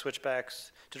climbing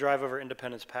switchbacks to drive over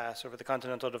Independence Pass, over the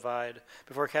Continental Divide,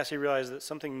 before Cassie realized that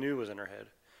something new was in her head,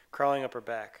 crawling up her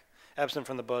back, absent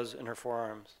from the buzz in her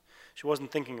forearms. She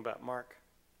wasn't thinking about Mark.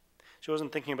 She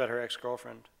wasn't thinking about her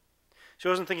ex-girlfriend. She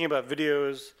wasn't thinking about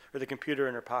videos or the computer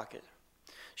in her pocket.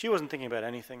 She wasn't thinking about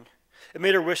anything. It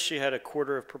made her wish she had a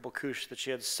quarter of Purple Kush, that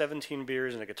she had 17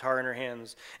 beers and a guitar in her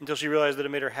hands, until she realized that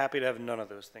it made her happy to have none of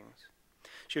those things.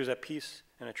 She was at peace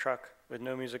in a truck with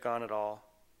no music on at all.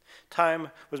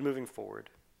 Time was moving forward,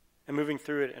 and moving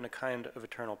through it in a kind of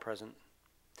eternal present.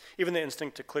 Even the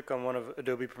instinct to click on one of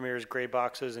Adobe Premiere's gray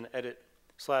boxes and edit,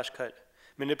 /cut,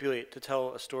 manipulate to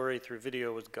tell a story through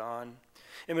video was gone.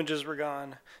 Images were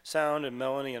gone. Sound and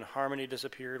melody and harmony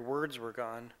disappeared. Words were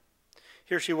gone.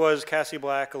 Here she was, Cassie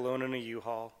Black, alone in a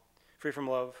U-Haul, free from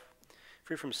love,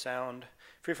 free from sound,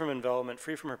 free from envelopment,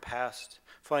 free from her past,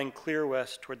 flying clear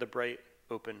west toward the bright,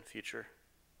 open future.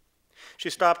 She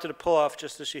stopped at a pull-off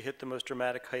just as she hit the most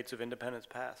dramatic heights of Independence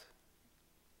Pass.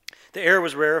 The air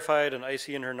was rarefied and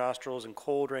icy in her nostrils, and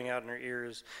cold rang out in her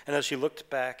ears, and as she looked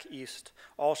back east,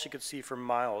 all she could see for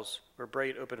miles were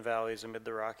bright open valleys amid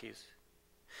the Rockies.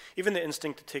 Even the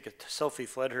instinct to take a selfie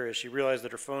fled her as she realized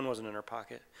that her phone wasn't in her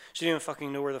pocket. She didn't even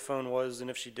fucking know where the phone was, and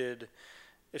if she did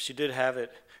have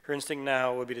it, her instinct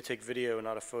now would be to take video,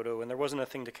 not a photo, and there wasn't a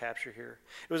thing to capture here.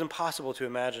 It was impossible to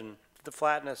imagine that the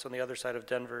flatness on the other side of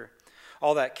Denver,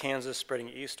 all that Kansas spreading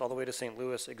east all the way to St.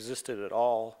 Louis, existed at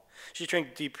all. She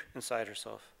drank deep inside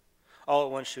herself. All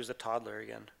at once she was a toddler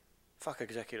again. Fuck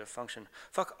executive function.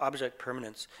 Fuck object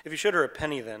permanence. If you showed her a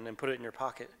penny then and put it in your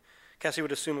pocket, Cassie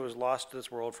would assume it was lost to this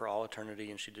world for all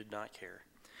eternity, and she did not care.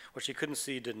 What she couldn't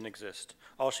see didn't exist.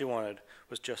 All she wanted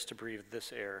was just to breathe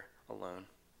this air alone.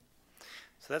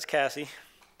 So that's Cassie.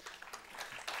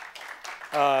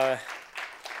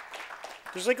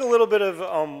 There's like a little bit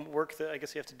of work that I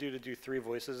guess you have to do 3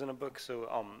 voices in a book.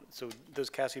 So so those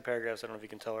Cassie paragraphs, I don't know if you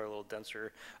can tell, are a little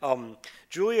denser.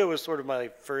 Julia was sort of my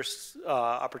first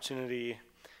opportunity.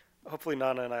 Hopefully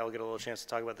Nana and I will get a little chance to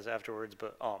talk about this afterwards,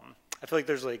 but I feel like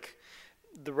there's like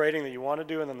the writing that you want to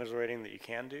do, and then there's the writing that you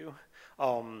can do.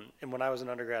 And when I was an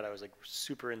undergrad, I was like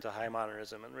super into high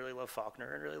modernism and really loved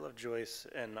Faulkner and really loved Joyce,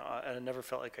 and I never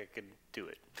felt like I could do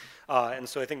it. And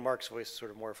so I think Mark's voice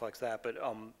sort of more reflects that.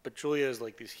 But Julia is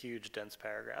like these huge, dense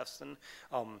paragraphs, and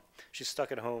she's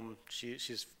stuck at home.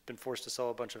 She's been forced to sell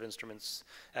a bunch of instruments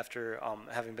after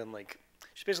having been like.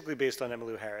 She's basically based on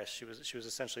Emmylou Harris. She was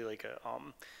essentially like a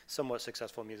somewhat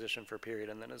successful musician for a period,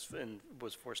 and then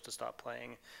was forced to stop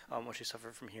playing when she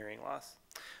suffered from hearing loss.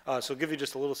 So I'll give you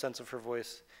just a little sense of her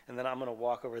voice, and then I'm going to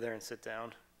walk over there and sit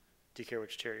down. Do you care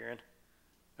which chair you're in?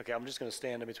 Okay, I'm just going to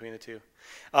stand in between the two,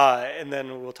 and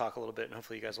then we'll talk a little bit, and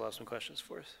hopefully you guys will have some questions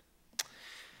for us.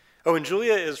 Oh, and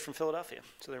Julia is from Philadelphia,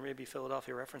 so there may be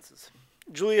Philadelphia references.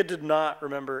 Julia did not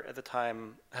remember at the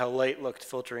time how light looked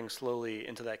filtering slowly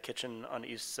into that kitchen on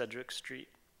East Sedgwick Street,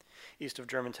 east of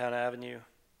Germantown Avenue.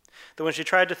 Though when she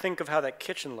tried to think of how that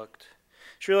kitchen looked,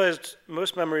 she realized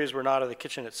most memories were not of the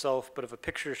kitchen itself, but of a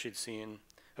picture she'd seen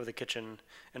of the kitchen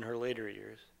in her later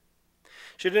years.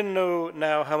 She didn't know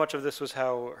now how much of this was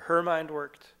how her mind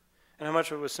worked, and how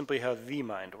much of it was simply how the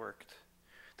mind worked.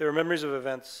 There were memories of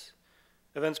events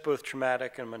both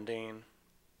traumatic and mundane,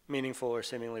 meaningful or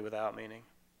seemingly without meaning.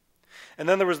 And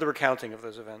then there was the recounting of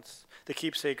those events, the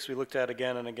keepsakes we looked at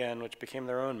again and again, which became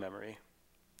their own memory.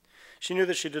 She knew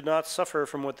that she did not suffer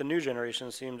from what the new generation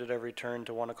seemed at every turn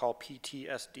to want to call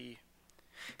PTSD.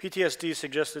 PTSD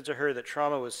suggested to her that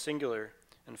trauma was singular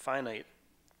and finite,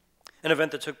 an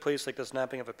event that took place like the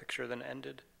snapping of a picture then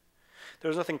ended. There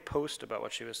was nothing post about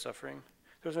what she was suffering.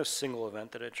 There was no single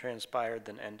event that had transpired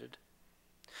then ended.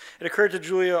 It occurred to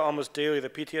Julia almost daily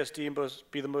that PTSD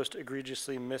must be the most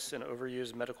egregiously mis- and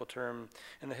overused medical term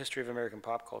in the history of American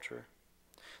pop culture.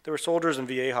 There were soldiers in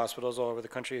VA hospitals all over the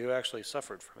country who actually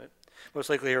suffered from it. Most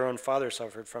likely her own father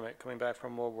suffered from it, coming back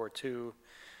from World War II,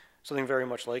 something very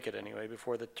much like it anyway,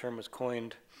 before the term was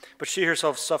coined. But she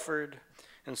herself suffered,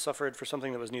 and suffered for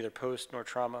something that was neither post nor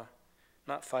trauma,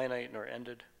 not finite nor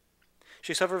ended.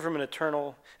 She suffered from an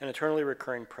eternal and eternally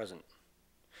recurring present.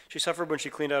 She suffered when she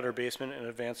cleaned out her basement in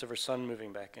advance of her son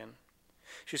moving back in.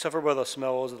 She suffered by the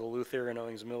smells of the Luther and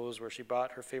Owings Mills, where she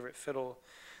bought her favorite fiddle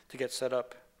to get set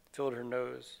up, filled her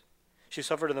nose. She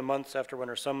suffered in the months after when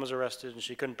her son was arrested and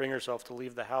she couldn't bring herself to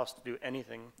leave the house to do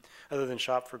anything other than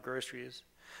shop for groceries,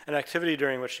 an activity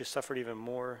during which she suffered even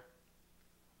more.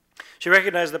 She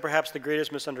recognized that perhaps the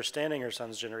greatest misunderstanding her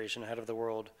son's generation had of the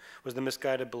world was the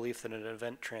misguided belief that an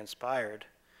event transpired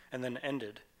and then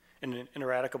ended in an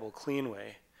ineradicable, clean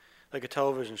way, like a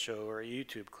television show or a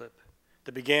YouTube clip,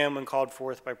 that began when called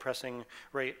forth by pressing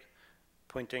right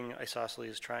pointing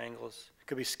isosceles triangles,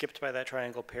 could be skipped by that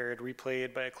triangle paired,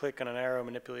 replayed by a click on an arrow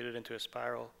manipulated into a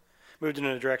spiral, moved in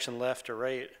a direction left or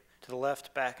right, to the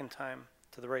left back in time,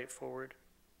 to the right forward.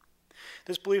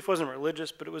 This belief wasn't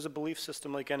religious, but it was a belief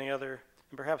system like any other,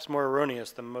 and perhaps more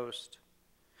erroneous than most.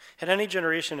 Had any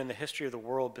generation in the history of the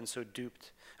world been so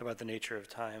duped about the nature of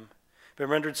time, been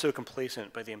rendered so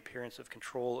complacent by the appearance of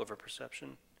control over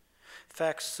perception,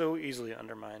 facts so easily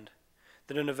undermined,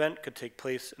 that an event could take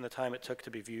place in the time it took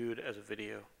to be viewed as a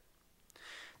video,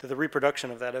 that the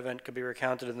reproduction of that event could be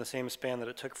recounted in the same span that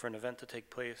it took for an event to take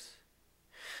place.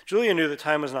 Julia knew that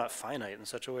time was not finite in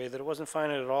such a way that it wasn't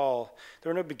finite at all.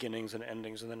 There were no beginnings and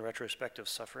endings and then retrospective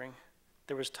suffering.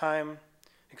 There was time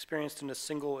experienced in a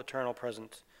single eternal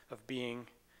present of being,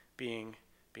 being,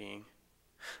 being.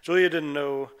 Julia didn't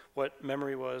know what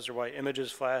memory was or why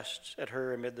images flashed at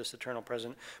her amid this eternal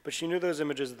present, but she knew those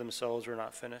images themselves were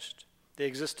not finished. They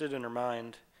existed in her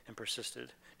mind and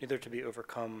persisted, neither to be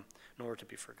overcome nor to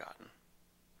be forgotten.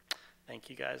 Thank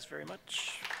you guys very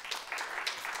much.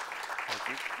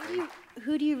 Thank you.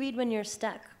 Who do you read when you're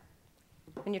stuck?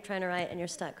 When you're trying to write and you're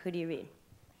stuck, who do you read?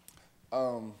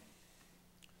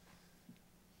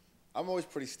 I'm always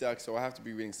pretty stuck, so I have to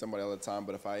be reading somebody all the time.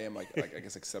 But if I am, I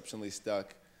guess, exceptionally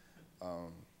stuck,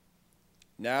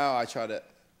 now I try to,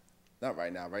 not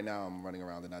right now. Right now I'm running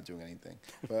around and not doing anything.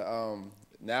 But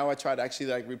now I try to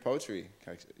actually read poetry.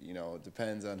 You know, it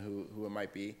depends on who it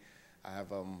might be. I have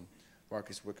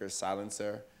Marcus Wicker's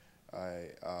Silencer,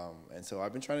 and so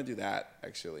I've been trying to do that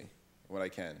actually when I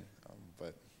can.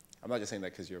 But I'm not just saying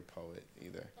that because you're a poet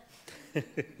either.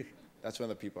 That's one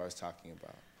of the people I was talking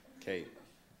about, Kate.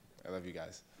 I love you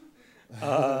guys.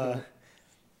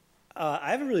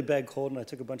 I have a really bad cold, and I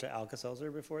took a bunch of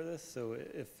Alka-Seltzer before this, so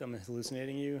if I'm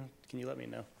hallucinating you, can you let me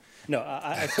know? No,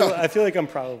 I feel like I'm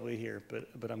probably here,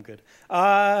 but I'm good.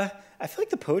 I feel like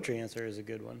the poetry answer is a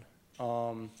good one.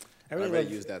 I already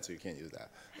used that, so you can't use that.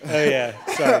 Oh yeah,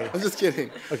 sorry. I'm just kidding.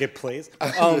 Okay, plays.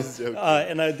 I'm just joking.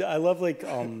 And I love like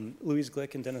Louise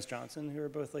Glick and Dennis Johnson, who are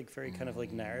both like very kind of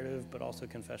like narrative, but also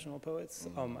confessional poets.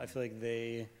 I feel like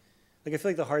I feel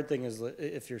like the hard thing is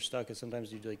if you're stuck is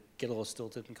sometimes you like get a little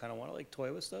stilted and kind of want to like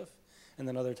toy with stuff, and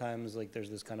then other times like there's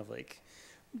this kind of like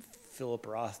Philip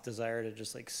Roth desire to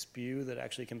just like spew that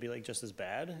actually can be like just as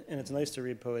bad. And it's nice to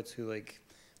read poets who like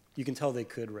you can tell they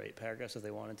could write paragraphs if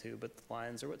they wanted to, but the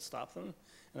lines are what stop them.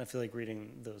 And I feel like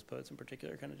reading those poets in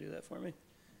particular kind of do that for me.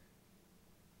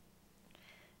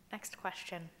 Next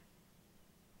question.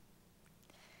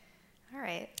 All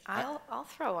right, I'll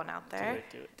throw one out there.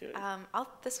 Do it.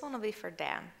 This one will be for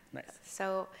Dan. Nice.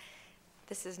 So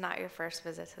this is not your first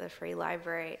visit to the Free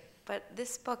Library, but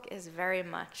this book is very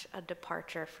much a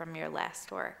departure from your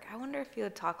last work. I wonder if you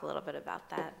would talk a little bit about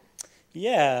that.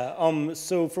 Yeah,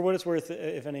 so for what it's worth,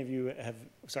 if any of you have,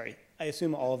 I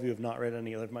assume all of you have not read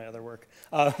any of my other work.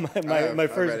 My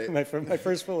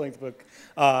first full-length book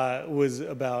was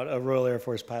about a Royal Air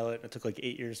Force pilot. It took like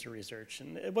 8 years to research,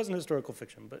 and it wasn't historical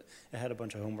fiction, but it had a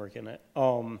bunch of homework in it.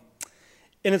 And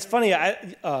it's funny,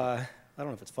 I don't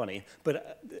know if it's funny,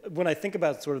 but when I think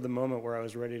about sort of the moment where I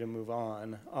was ready to move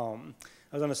on,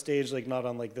 I was on a stage, like not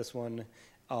unlike this one.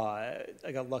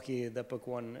 I got lucky that book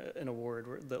won an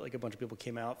award that like a bunch of people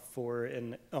came out for,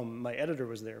 and my editor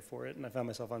was there for it, and I found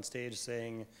myself on stage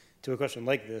saying to a question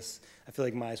like this, I feel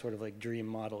like my sort of like dream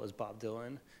model is Bob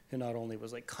Dylan, who not only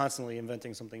was like constantly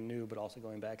inventing something new, but also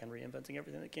going back and reinventing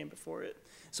everything that came before it.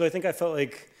 So I think I felt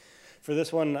like for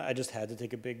this one, I just had to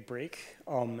take a big break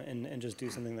and just do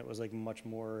something that was like much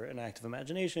more an act of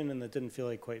imagination and that didn't feel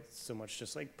like quite so much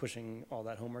just like pushing all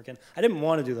that homework in. I didn't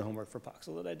want to do the homework for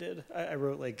Poxl that I did. I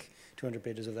wrote like 200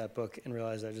 pages of that book and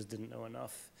realized I just didn't know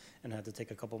enough and had to take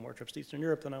a couple more trips to Eastern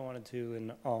Europe than I wanted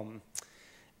to. And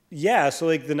yeah, so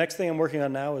like the next thing I'm working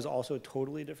on now is also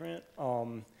totally different.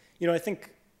 I think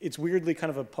it's weirdly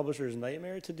kind of a publisher's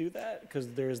nightmare to do that because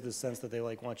there's this sense that they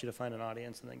like want you to find an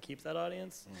audience and then keep that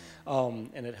audience.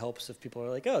 And it helps if people are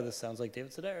like, oh, this sounds like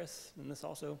David Sedaris, and this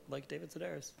also like David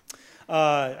Sedaris.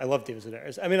 I love David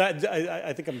Sedaris. I mean,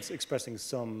 I think I'm expressing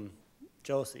some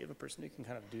jealousy of a person who can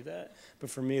kind of do that. But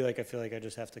for me, like I feel like I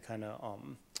just have to kind of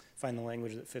find the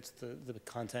language that fits the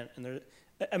content. And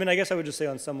I mean, I guess I would just say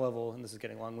on some level, and this is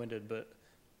getting long-winded, but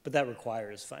that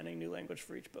requires finding new language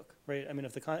for each book, right? I mean,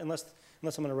 unless I'm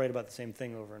going to write about the same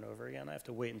thing over and over again, I have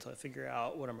to wait until I figure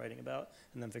out what I'm writing about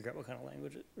and then figure out what kind of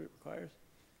language it requires.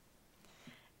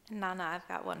 Nana, I've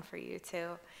got one for you too.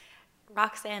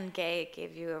 Roxane Gay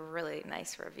gave you a really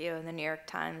nice review in the New York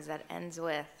Times that ends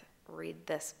with, read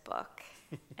this book.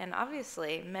 And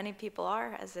obviously, many people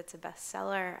are, as it's a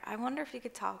bestseller. I wonder if you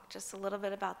could talk just a little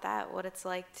bit about that, what it's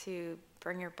like to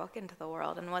bring your book into the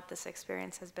world and what this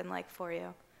experience has been like for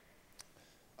you.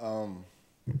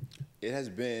 It has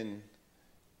been,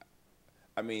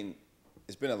 I mean,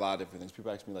 it's been a lot of different things. People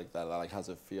ask me like that a lot, like how's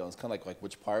it feel? It's kind of like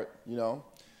which part, you know?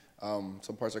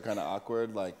 Some parts are kind of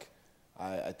awkward, like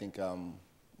I think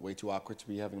way too awkward to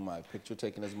be having my picture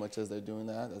taken as much as they're doing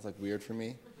that. That's like weird for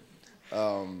me.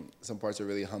 Some parts are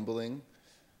really humbling.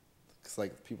 It's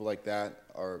like people like that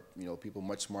are, people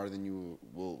much smarter than you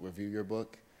will review your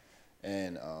book.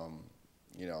 And,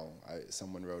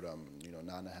 someone wrote,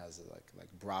 Nana has like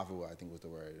bravura, I think was the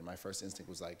word. And my first instinct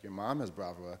was like, your mom has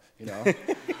bravura,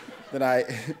 Then I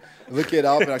look it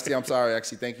up and actually, I'm sorry,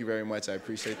 actually, thank you very much. I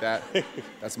appreciate that.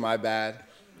 That's my bad.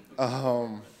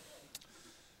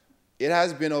 It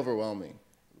has been overwhelming.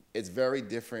 It's very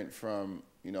different from,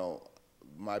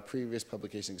 my previous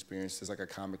publication experience. There's like a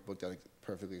comic book that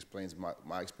perfectly explains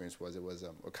my experience was. It was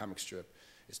a comic strip.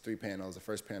 It's 3 panels. The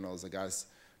first panel is a guy's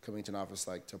coming to an office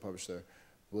like to a publisher,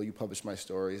 will you publish my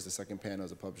stories? The second panel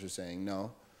is a publisher saying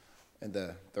no. And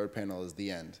the third panel is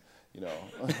the end,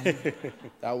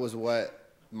 That was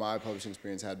what my publishing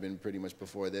experience had been pretty much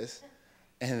before this.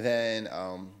 And then,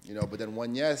 but then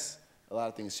one yes, a lot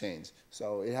of things changed.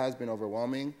 So it has been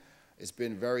overwhelming. It's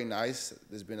been very nice.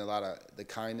 There's been a lot of the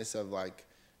kindness of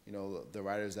the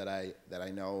writers that I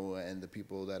know and the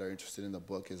people that are interested in the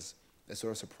book it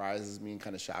sort of surprises me and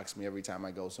kind of shocks me every time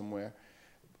I go somewhere.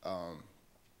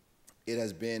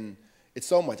 It's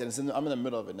so much, and I'm in the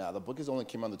middle of it now. The book has only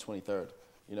came out on the 23rd,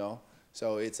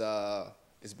 So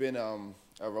it's been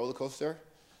a roller coaster,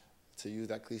 to use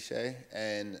that cliche,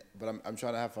 but I'm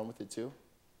trying to have fun with it too.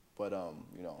 But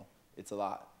it's a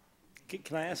lot.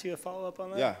 Can I ask you a follow-up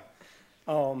on that? Yeah.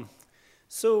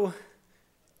 So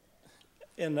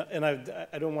and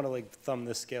I don't want to like thumb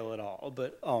this scale at all,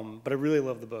 but I really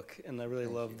love the book, and I really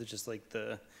love just like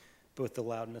both the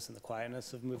loudness and the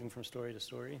quietness of moving from story to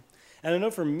story. And I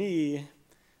know for me,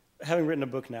 having written a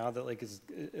book now that like is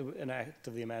an act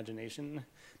of the imagination,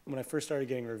 when I first started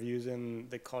getting reviews in,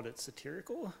 they called it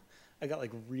satirical. I got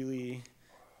like really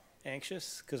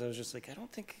anxious because I was just like, I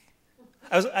don't think.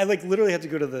 I like literally had to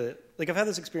go to I've had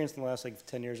this experience in the last like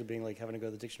 10 years of being like having to go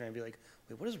to the dictionary and be like,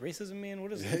 wait, what does racism mean? What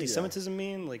does anti-Semitism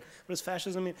mean? Like, what does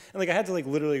fascism mean? And like I had to like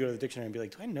literally go to the dictionary and be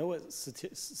like, do I know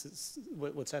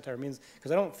what satire means?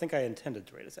 Because I don't think I intended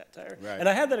to write a satire. Right. And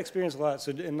I had that experience a lot.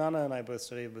 So and Nana and I both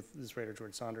studied with this writer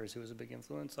George Saunders, who was a big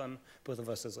influence on both of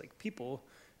us as like people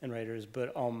and writers.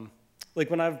 But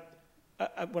like when I've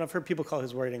heard people call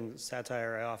his writing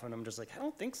satire, I'm just like, I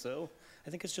don't think so. I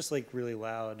think it's just like really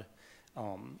loud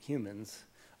humans.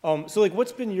 So like,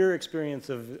 what's been your experience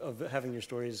of having your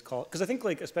stories called? Because I think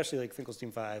like, especially like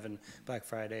Finkelstein 5 and Black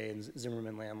Friday and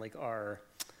Zimmerman Land, like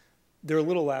they're a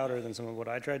little louder than some of what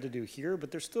I tried to do here, but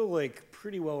they're still like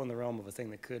pretty well in the realm of a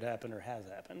thing that could happen or has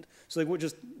happened. So like,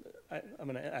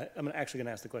 I'm actually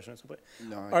gonna ask the question at some point.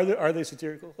 No, are they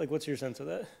satirical? Like, what's your sense of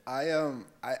that?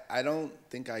 I don't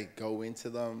think I go into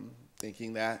them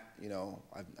thinking that, you know,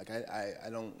 I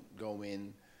don't go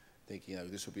in thinking, you know,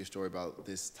 this will be a story about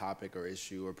this topic or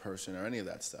issue or person or any of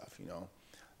that stuff, you know.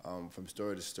 From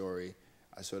story to story,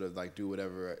 I sort of like do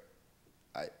whatever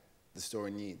the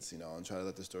story needs, you know, and try to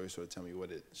let the story sort of tell me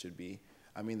what it should be.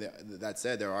 I mean, that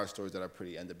said, there are stories that are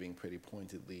end up being pretty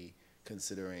pointedly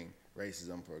considering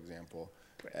racism, for example.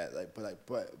 Right.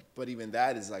 But even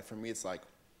that is like, for me, it's like,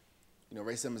 you know,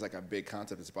 racism is like a big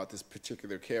concept. It's about this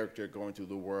particular character going through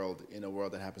the world in a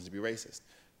world that happens to be racist,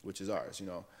 which is ours, you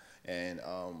know. And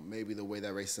maybe the way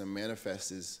that racism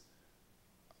manifests is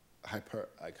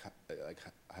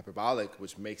hyperbolic,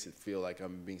 which makes it feel like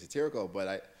I'm being satirical. But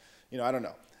I don't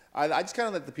know. I just kind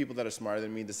of let the people that are smarter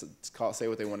than me just say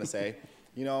what they want to say.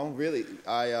 You know, really.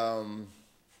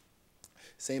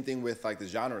 Same thing with like the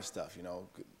genre stuff. You know,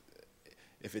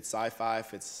 if it's sci-fi,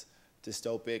 if it's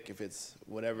dystopic, if it's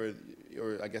whatever,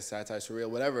 or I guess satire, surreal,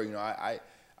 whatever. You know,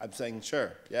 I'm saying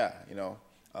sure, yeah. You know,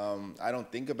 I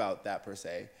don't think about that per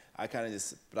se. I kind of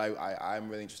just, but I'm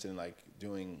really interested in like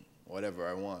doing whatever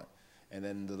I want, and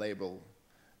then the label,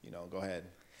 you know, go ahead.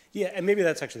 Yeah, and maybe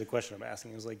that's actually the question I'm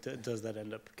asking is like, does that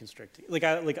end up constricting?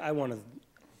 I want to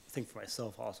think for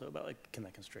myself also about like, can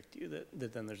that constrict you?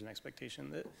 That then there's an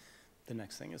expectation that the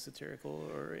next thing is satirical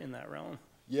or in that realm.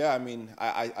 Yeah, I mean,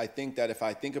 I think that if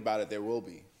I think about it, there will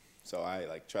be. So I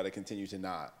like try to continue to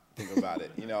not think about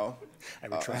it, you know. I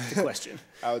retract the question.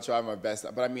 I would try my best,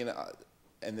 but I mean.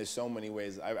 And there's so many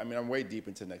ways. I mean, I'm way deep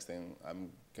into the next thing I'm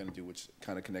going to do, which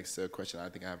kind of connects to a question I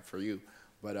think I have for you.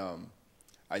 But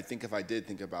I think if I did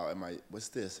think about, what's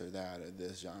this or that or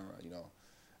this genre, you know,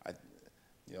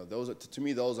 those are, to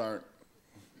me, those aren't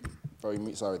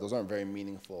very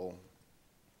meaningful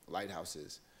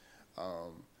lighthouses.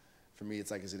 For me,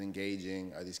 it's like, is it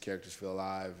engaging? Are these characters feel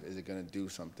alive? Is it going to do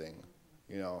something?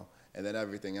 You know, and then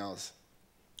everything else,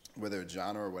 whether it's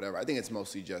genre or whatever, I think it's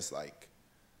mostly just like,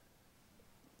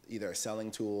 either a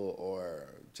selling tool or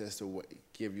just to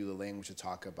give you the language to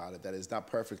talk about it that is not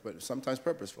perfect, but sometimes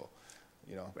purposeful,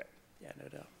 you know? Right. Yeah, no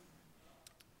doubt.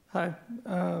 Hi.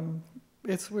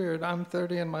 It's weird. I'm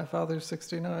 30 and my father's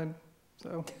 69,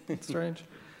 so it's strange.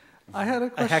 I had a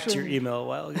question. I hacked your email a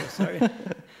while ago, sorry.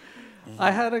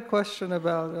 I had a question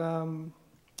about,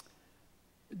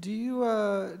 do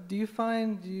you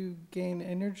find you gain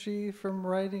energy from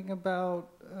writing about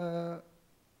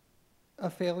a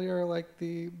failure like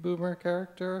the Boomer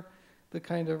character, the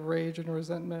kind of rage and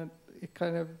resentment, it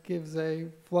kind of gives a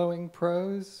flowing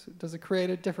prose? Does it create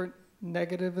a different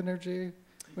negative energy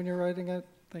when you're writing it?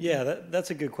 That's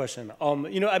a good question.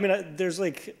 You know, I mean, I feel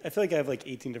like I have like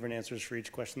 18 different answers for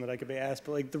each question that I could be asked,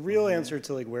 but like the real answer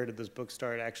to like where did this book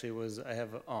start actually was I have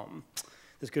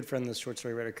this good friend, this short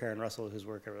story writer, Karen Russell, whose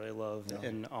work I really love,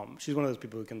 and she's one of those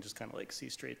people who can just kind of like see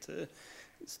straight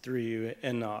through you.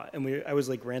 And I was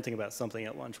like ranting about something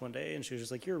at lunch one day, and she was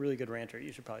just like, "You're a really good ranter.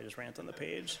 You should probably just rant on the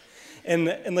page."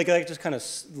 And like I just kind of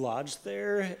lodged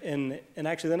there. And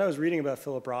actually, then I was reading about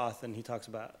Philip Roth, and he talks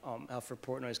about how for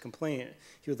Portnoy's Complaint,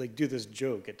 he would like do this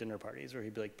joke at dinner parties where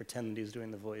he'd be like pretend that he was doing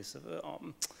the voice of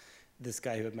this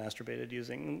guy who had masturbated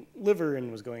using liver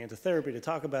and was going into therapy to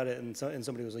talk about it, and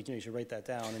somebody was like, you know, you should write that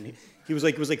down. And he was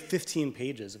like, it was like 15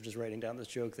 pages of just writing down this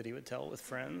joke that he would tell with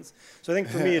friends. So I think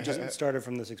for me, it just started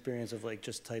from this experience of like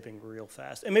just typing real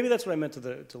fast. And maybe that's what I meant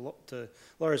to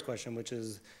Laura's question, which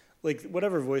is like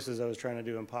whatever voices I was trying to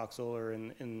do in Poxl or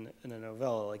in a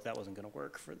novella, like that wasn't going to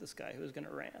work for this guy who was going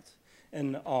to rant.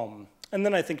 And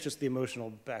then I think just the emotional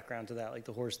background to that, like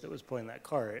the horse that was pulling that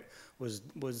cart, was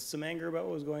some anger about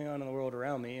what was going on in the world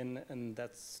around me, and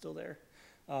that's still there.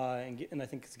 And I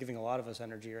think it's giving a lot of us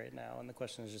energy right now. And the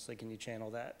question is just like, can you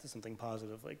channel that to something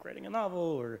positive, like writing a novel,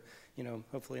 or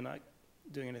hopefully not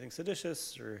doing anything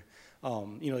seditious, or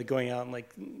like going out and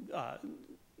like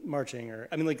marching, or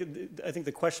I mean, like I think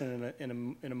the question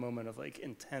in a moment of like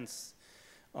intense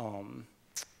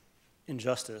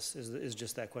injustice is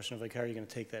just that question of like, how are you going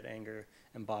to take that anger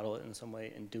and bottle it in some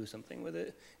way and do something with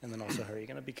it, and then also how are you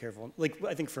going to be careful? Like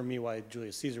I think for me, why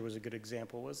Julius Caesar was a good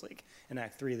example was like in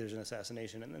Act 3 there's an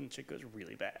assassination and then shit goes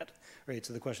really bad, right?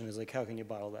 So the question is like, how can you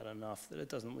bottle that enough that it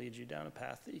doesn't lead you down a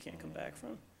path that you can't come back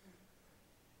from?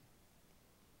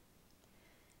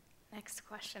 Next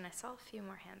question. I saw a few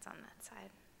more hands on that side.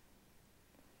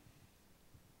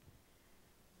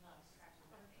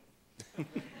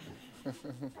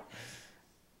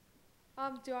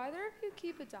 Do either of you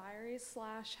keep a diary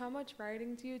 / how much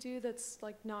writing do you do that's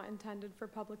like not intended for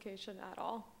publication at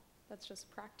all? That's just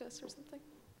practice or something?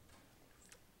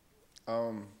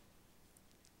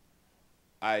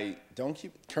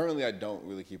 Currently I don't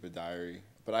really keep a diary,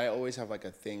 but I always have like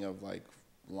a thing of like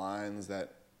lines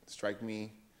that strike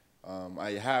me.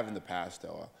 I have in the past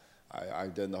though.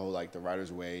 I've done the whole like the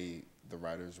writer's way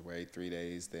 3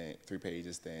 days thing, 3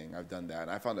 pages thing. I've done that,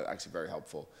 and I found it actually very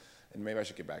helpful. And maybe I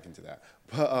should get back into that.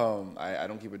 But I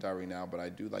don't keep a diary now, but I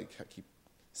do like keep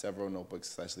several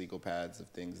notebooks / legal pads of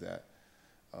things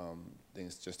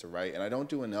just to write. And I don't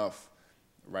do enough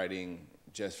writing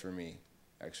just for me,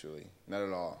 actually, not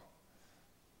at all.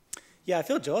 Yeah, I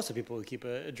feel jealous of people who keep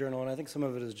a journal, and I think some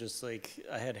of it is just like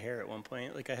I had hair at one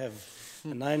point. Like I have a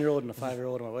 9-year-old and a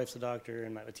 5-year-old, and my wife's a doctor,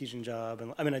 and I have a teaching job,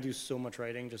 and I mean I do so much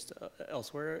writing just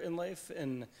elsewhere in life.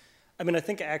 And I mean I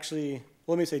think actually,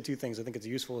 well, let me say 2 things. I think it's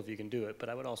useful if you can do it, but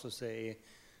I would also say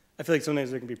I feel like sometimes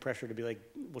there can be pressure to be like,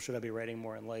 well, should I be writing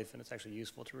more in life? And it's actually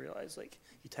useful to realize like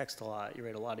you text a lot, you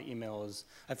write a lot of emails.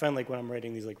 I find like when I'm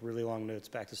writing these like really long notes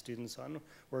back to students on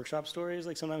workshop stories,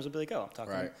 like sometimes I'll be like, oh,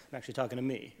 I'm actually talking to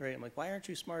me, right? I'm like, why aren't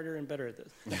you smarter and better at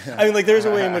this? I mean, like there's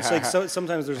a way in which like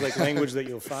sometimes there's like language that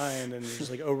you'll find and you're just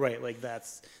like, oh, right, like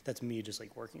that's me just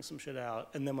like working some shit out.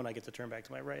 And then when I get to turn back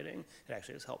to my writing, it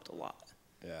actually has helped a lot.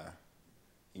 Yeah,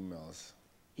 emails,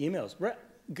 right.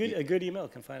 A good email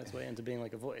can find its way into being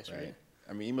like a voice, right?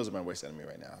 I mean, emails are my worst enemy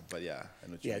right now, but yeah, I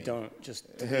know what you mean. Don't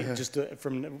just delete, just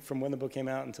from when the book came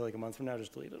out until like a month from now,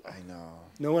 just delete it all. I know.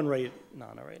 No one write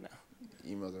Nana right now.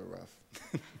 Emails are rough.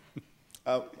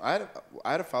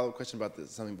 I had a follow-up question about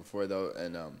something before though,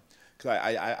 and because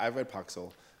I read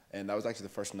Poxl, and that was actually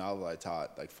the first novel I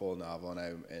taught, like full novel,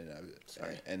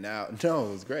 and now it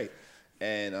was great,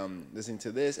 and listening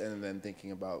to this and then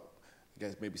thinking about, I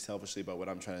guess maybe selfishly about what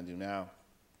I'm trying to do now.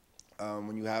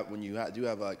 When you do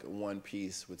have like one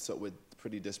piece with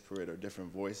pretty disparate or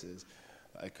different voices,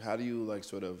 like how do you like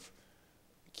sort of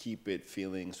keep it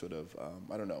feeling sort of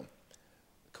I don't know,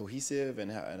 cohesive,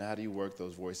 and how do you work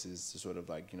those voices to sort of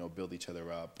like build each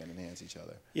other up and enhance each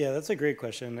other? Yeah, that's a great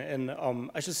question, and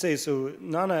I should say so.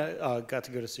 Nana got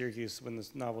to go to Syracuse when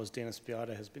this novelist Dana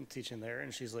Spiotta has been teaching there,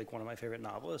 and she's like one of my favorite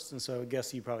novelists, and so I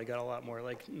guess you probably got a lot more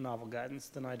like novel guidance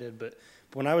than I did. But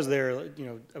when I was there,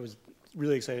 I was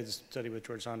really excited to study with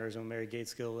George Saunders and Mary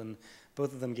Gateskill, and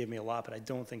both of them gave me a lot, but I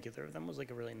don't think either of them was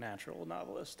like a really natural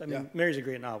novelist. I mean, Mary's a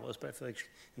great novelist, but I feel like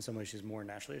in some ways she's more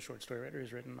naturally a short story writer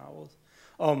who's written novels.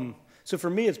 So for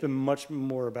me, it's been much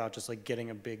more about just like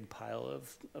getting a big pile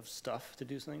of stuff to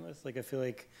do something with. Like I feel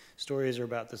like stories are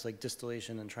about this like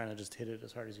distillation and trying to just hit it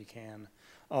as hard as you can.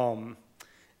 And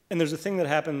there's a thing that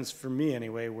happens for me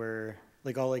anyway where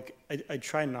like I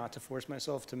try not to force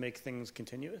myself to make things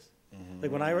continuous. Mm-hmm.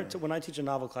 Like when I teach a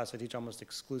novel class, I teach almost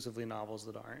exclusively novels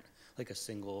that aren't like a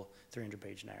single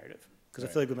 300-page narrative. Because I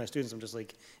feel like with my students, I'm just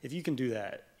like, if you can do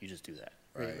that, you just do that.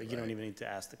 Right? Like you don't even need to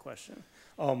ask the question.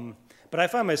 But I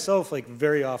find myself like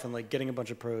very often like getting a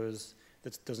bunch of prose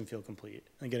that doesn't feel complete,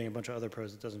 and getting a bunch of other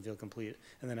prose that doesn't feel complete,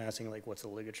 and then asking like, what's the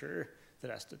ligature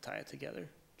that has to tie it together?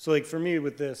 So like for me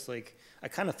with this, like I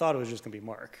kind of thought it was just gonna be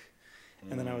Mark.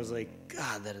 And then I was like,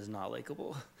 God, that is not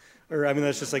likable. Or, I mean,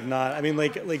 that's just like not, I mean,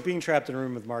 like being trapped in a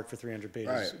room with Mark for 300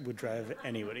 pages would drive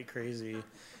anybody crazy.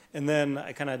 And then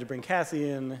I kind of had to bring Kathy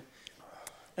in.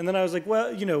 And then I was like,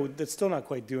 well, that's still not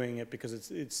quite doing it because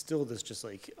it's still this just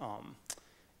like,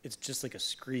 it's just like a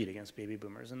screed against baby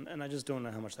boomers. And I just don't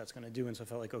know how much that's going to do. And so I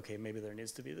felt like, okay, maybe there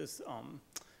needs to be this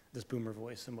this Boomer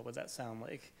voice, and what would that sound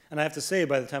like? And I have to say,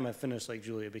 by the time I finished, like,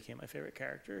 Julia became my favorite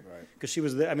character. Right. Because she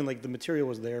was there, I mean, like, the material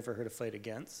was there for her to fight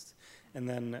against. And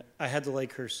then I had to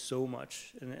like her so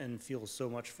much and feel so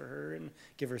much for her and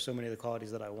give her so many of the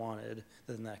qualities that I wanted,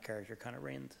 that then that character kind of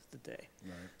reigned the day.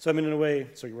 Right. So, I mean, in a way,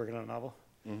 so you're working on a novel?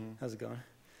 Mm-hmm. How's it going?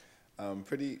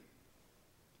 Pretty,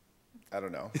 I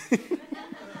don't know.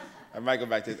 I might go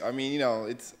back to, I mean, you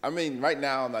know, right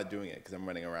now I'm not doing it because I'm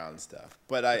running around and stuff.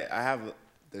 But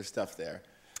there's stuff there,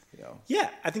 you know. Yeah,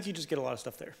 I think you just get a lot of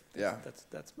stuff there. Yeah.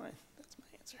 That's my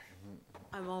answer.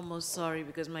 I'm almost sorry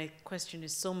because my question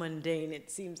is so mundane.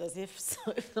 It seems as if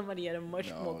somebody had a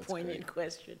much more poignant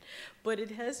question. But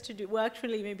it has to do, well,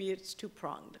 actually, maybe it's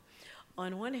two-pronged.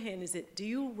 On one hand, do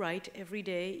you write every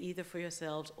day, either for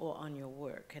yourselves or on your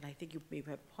work? And I think you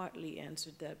maybe have partly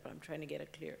answered that, but I'm trying to get a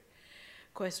clear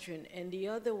question. And the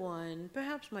other one,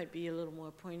 perhaps might be a little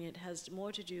more poignant, has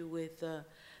more to do with the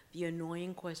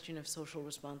annoying question of social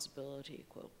responsibility,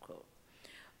 quote, quote.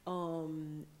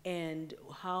 And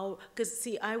how, because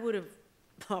see, I would have,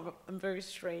 I'm very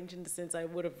strange in the sense I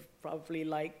would have probably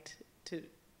liked to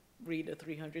read a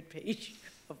 300-page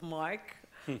of Mark,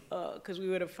 because we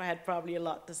would have had probably a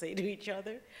lot to say to each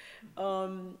other,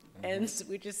 and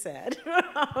which is sad,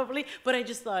 probably. But I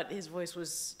just thought his voice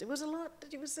was, there was a lot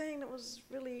that he was saying that was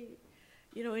really,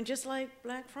 you know, and just like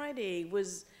Black Friday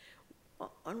was,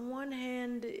 on one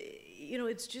hand, you know,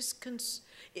 it's just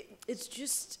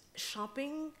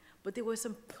shopping, but there were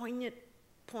some poignant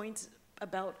points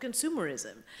about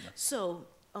consumerism. Yeah. So,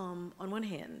 on one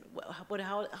hand,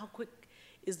 how quick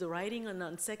is the writing, and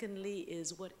then secondly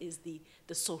is what is the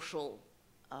social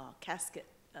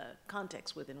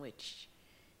context within which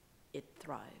it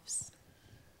thrives?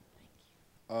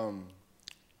 Thank you.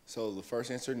 So the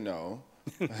first answer, no.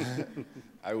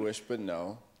 I wish, but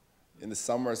no. In the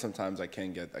summer, sometimes I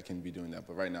can be doing that,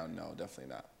 but right now, no,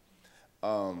 definitely not.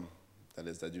 That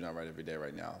is, I do not write every day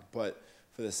right now. But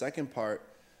for the second part,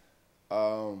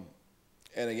 and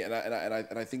again,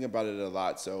 and I think about it a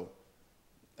lot. So,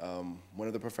 one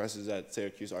of the professors at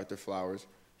Syracuse, Arthur Flowers,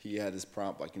 he had this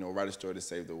prompt, like, you know, write a story to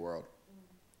save the world.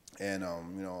 And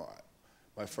you know,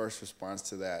 my first response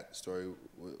to that story,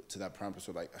 to that prompt was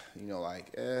sort of like, you know,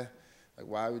 like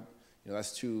why would, you know,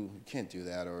 that's too, you can't do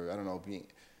that, or I don't know,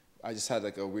 I just had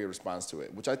like a weird response to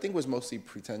it, which I think was mostly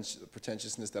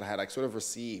pretentiousness that I had like sort of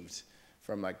received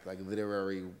from like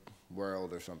literary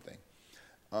world or something.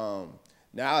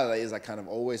 Nowadays, like kind of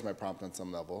always my prompt on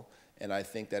some level, and I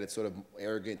think that it's sort of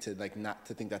arrogant to like not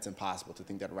to think that's impossible, to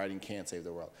think that writing can't save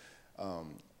the world.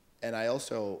 And I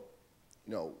also,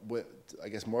 you know, I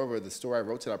guess moreover, the story I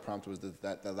wrote to that prompt was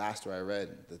the last story I read,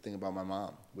 the thing about my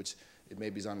mom, which it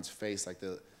maybe is on its face like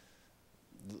the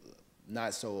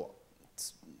not so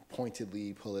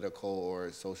pointedly political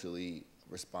or socially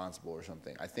responsible or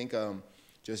something. I think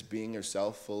just being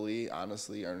yourself fully,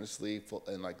 honestly, earnestly,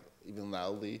 and like even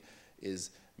loudly is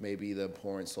maybe the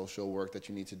important social work that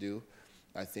you need to do.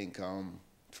 I think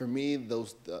for me,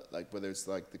 like whether it's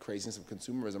like the craziness of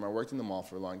consumerism, I worked in the mall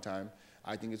for a long time.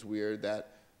 I think it's weird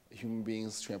that human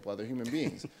beings trample other human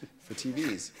beings for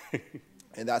TVs.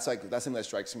 And that's something that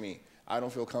strikes me. I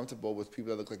don't feel comfortable with people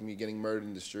that look like me getting murdered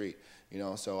in the street, you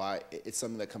know, so it's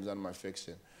something that comes out of my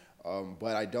fiction.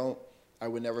 But I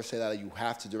would never say that you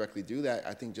have to directly do that.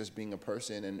 I think just being a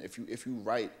person, and if you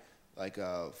write like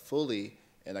fully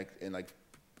and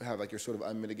have like your sort of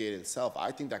unmitigated self,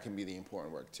 I think that can be the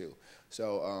important work too.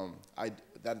 So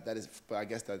that is, but I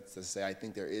guess that's to say I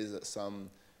think there is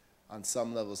on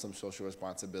some level some social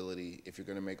responsibility if you're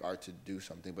going to make art to do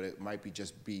something, but it might be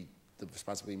the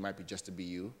responsibility might be just to be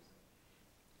you.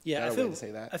 Yeah,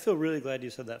 I feel really glad you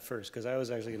said that first, because I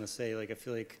was actually going to say, like, I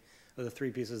feel like of the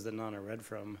three pieces that Nana read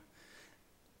from,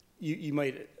 you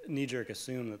might knee-jerk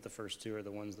assume that the first two are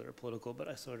the ones that are political, but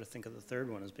I sort of think of the third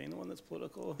one as being the one that's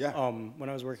political. Yeah. When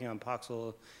I was working on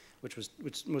Poxl, which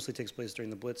mostly takes place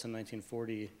during the Blitz in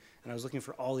 1940, and I was looking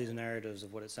for all these narratives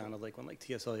of what it sounded like when, like,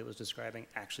 T.S. Eliot was describing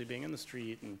actually being in the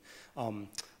street, and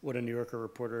what a New Yorker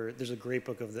reporter. There's a great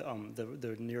book of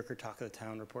the New Yorker Talk of the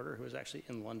Town reporter who was actually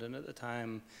in London at the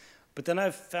time. But then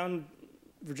I found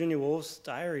Virginia Woolf's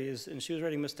diaries, and she was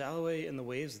writing Miss Dalloway in the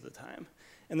waves at the time.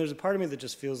 And there's a part of me that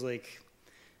just feels like,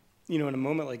 you know, in a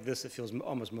moment like this, it feels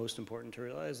almost most important to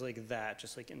realize, like, that,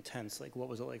 just, like, intense, like, what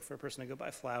was it like for a person to go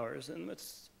buy flowers in the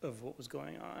midst of what was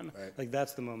going on? Right. Like,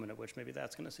 that's the moment at which maybe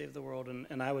that's going to save the world.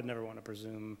 And I would never want to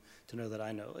presume to know that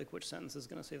I know, like, which sentence is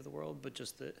going to save the world, but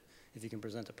just that if you can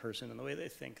present a person in the way they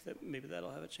think, that maybe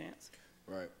that'll have a chance.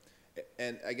 Right.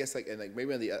 And I guess, like,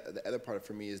 maybe on the other part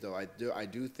for me is, though, I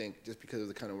do think, just because of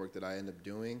the kind of work that I end up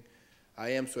doing,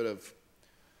 I am sort of,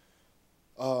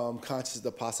 conscious of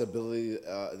the possibility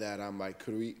that I might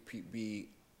could be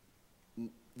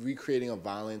recreating a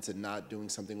violence and not doing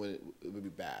something when it would be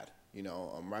bad. You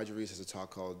know, Roger Rees has a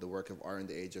talk called "The Work of Art in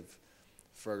the Age of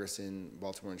Ferguson,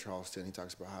 Baltimore, and Charleston." He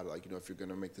talks about how, like, you know, if you're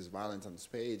gonna make this violence on this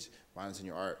page, violence in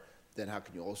your art, then how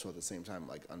can you also at the same time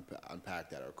like unpack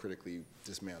that or critically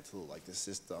dismantle like the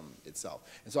system itself?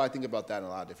 And so I think about that in a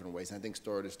lot of different ways. And I think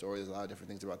story to story, there's a lot of different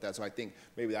things about that. So I think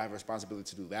maybe I have a responsibility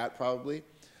to do that probably,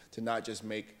 to not just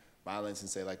make violence and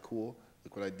say like, cool,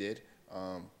 look what I did.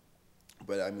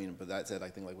 But I mean, but that said, I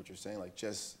think like what you're saying, like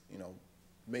just, you know,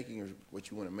 making what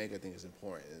you want to make, I think is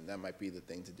important, and that might be the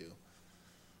thing to do.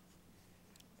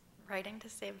 Writing to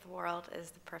save the world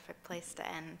is the perfect place to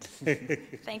end.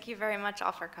 Thank you very much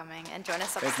all for coming, and join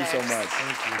us upstairs. Thank you so much.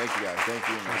 Thank you guys. Thank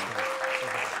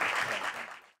you.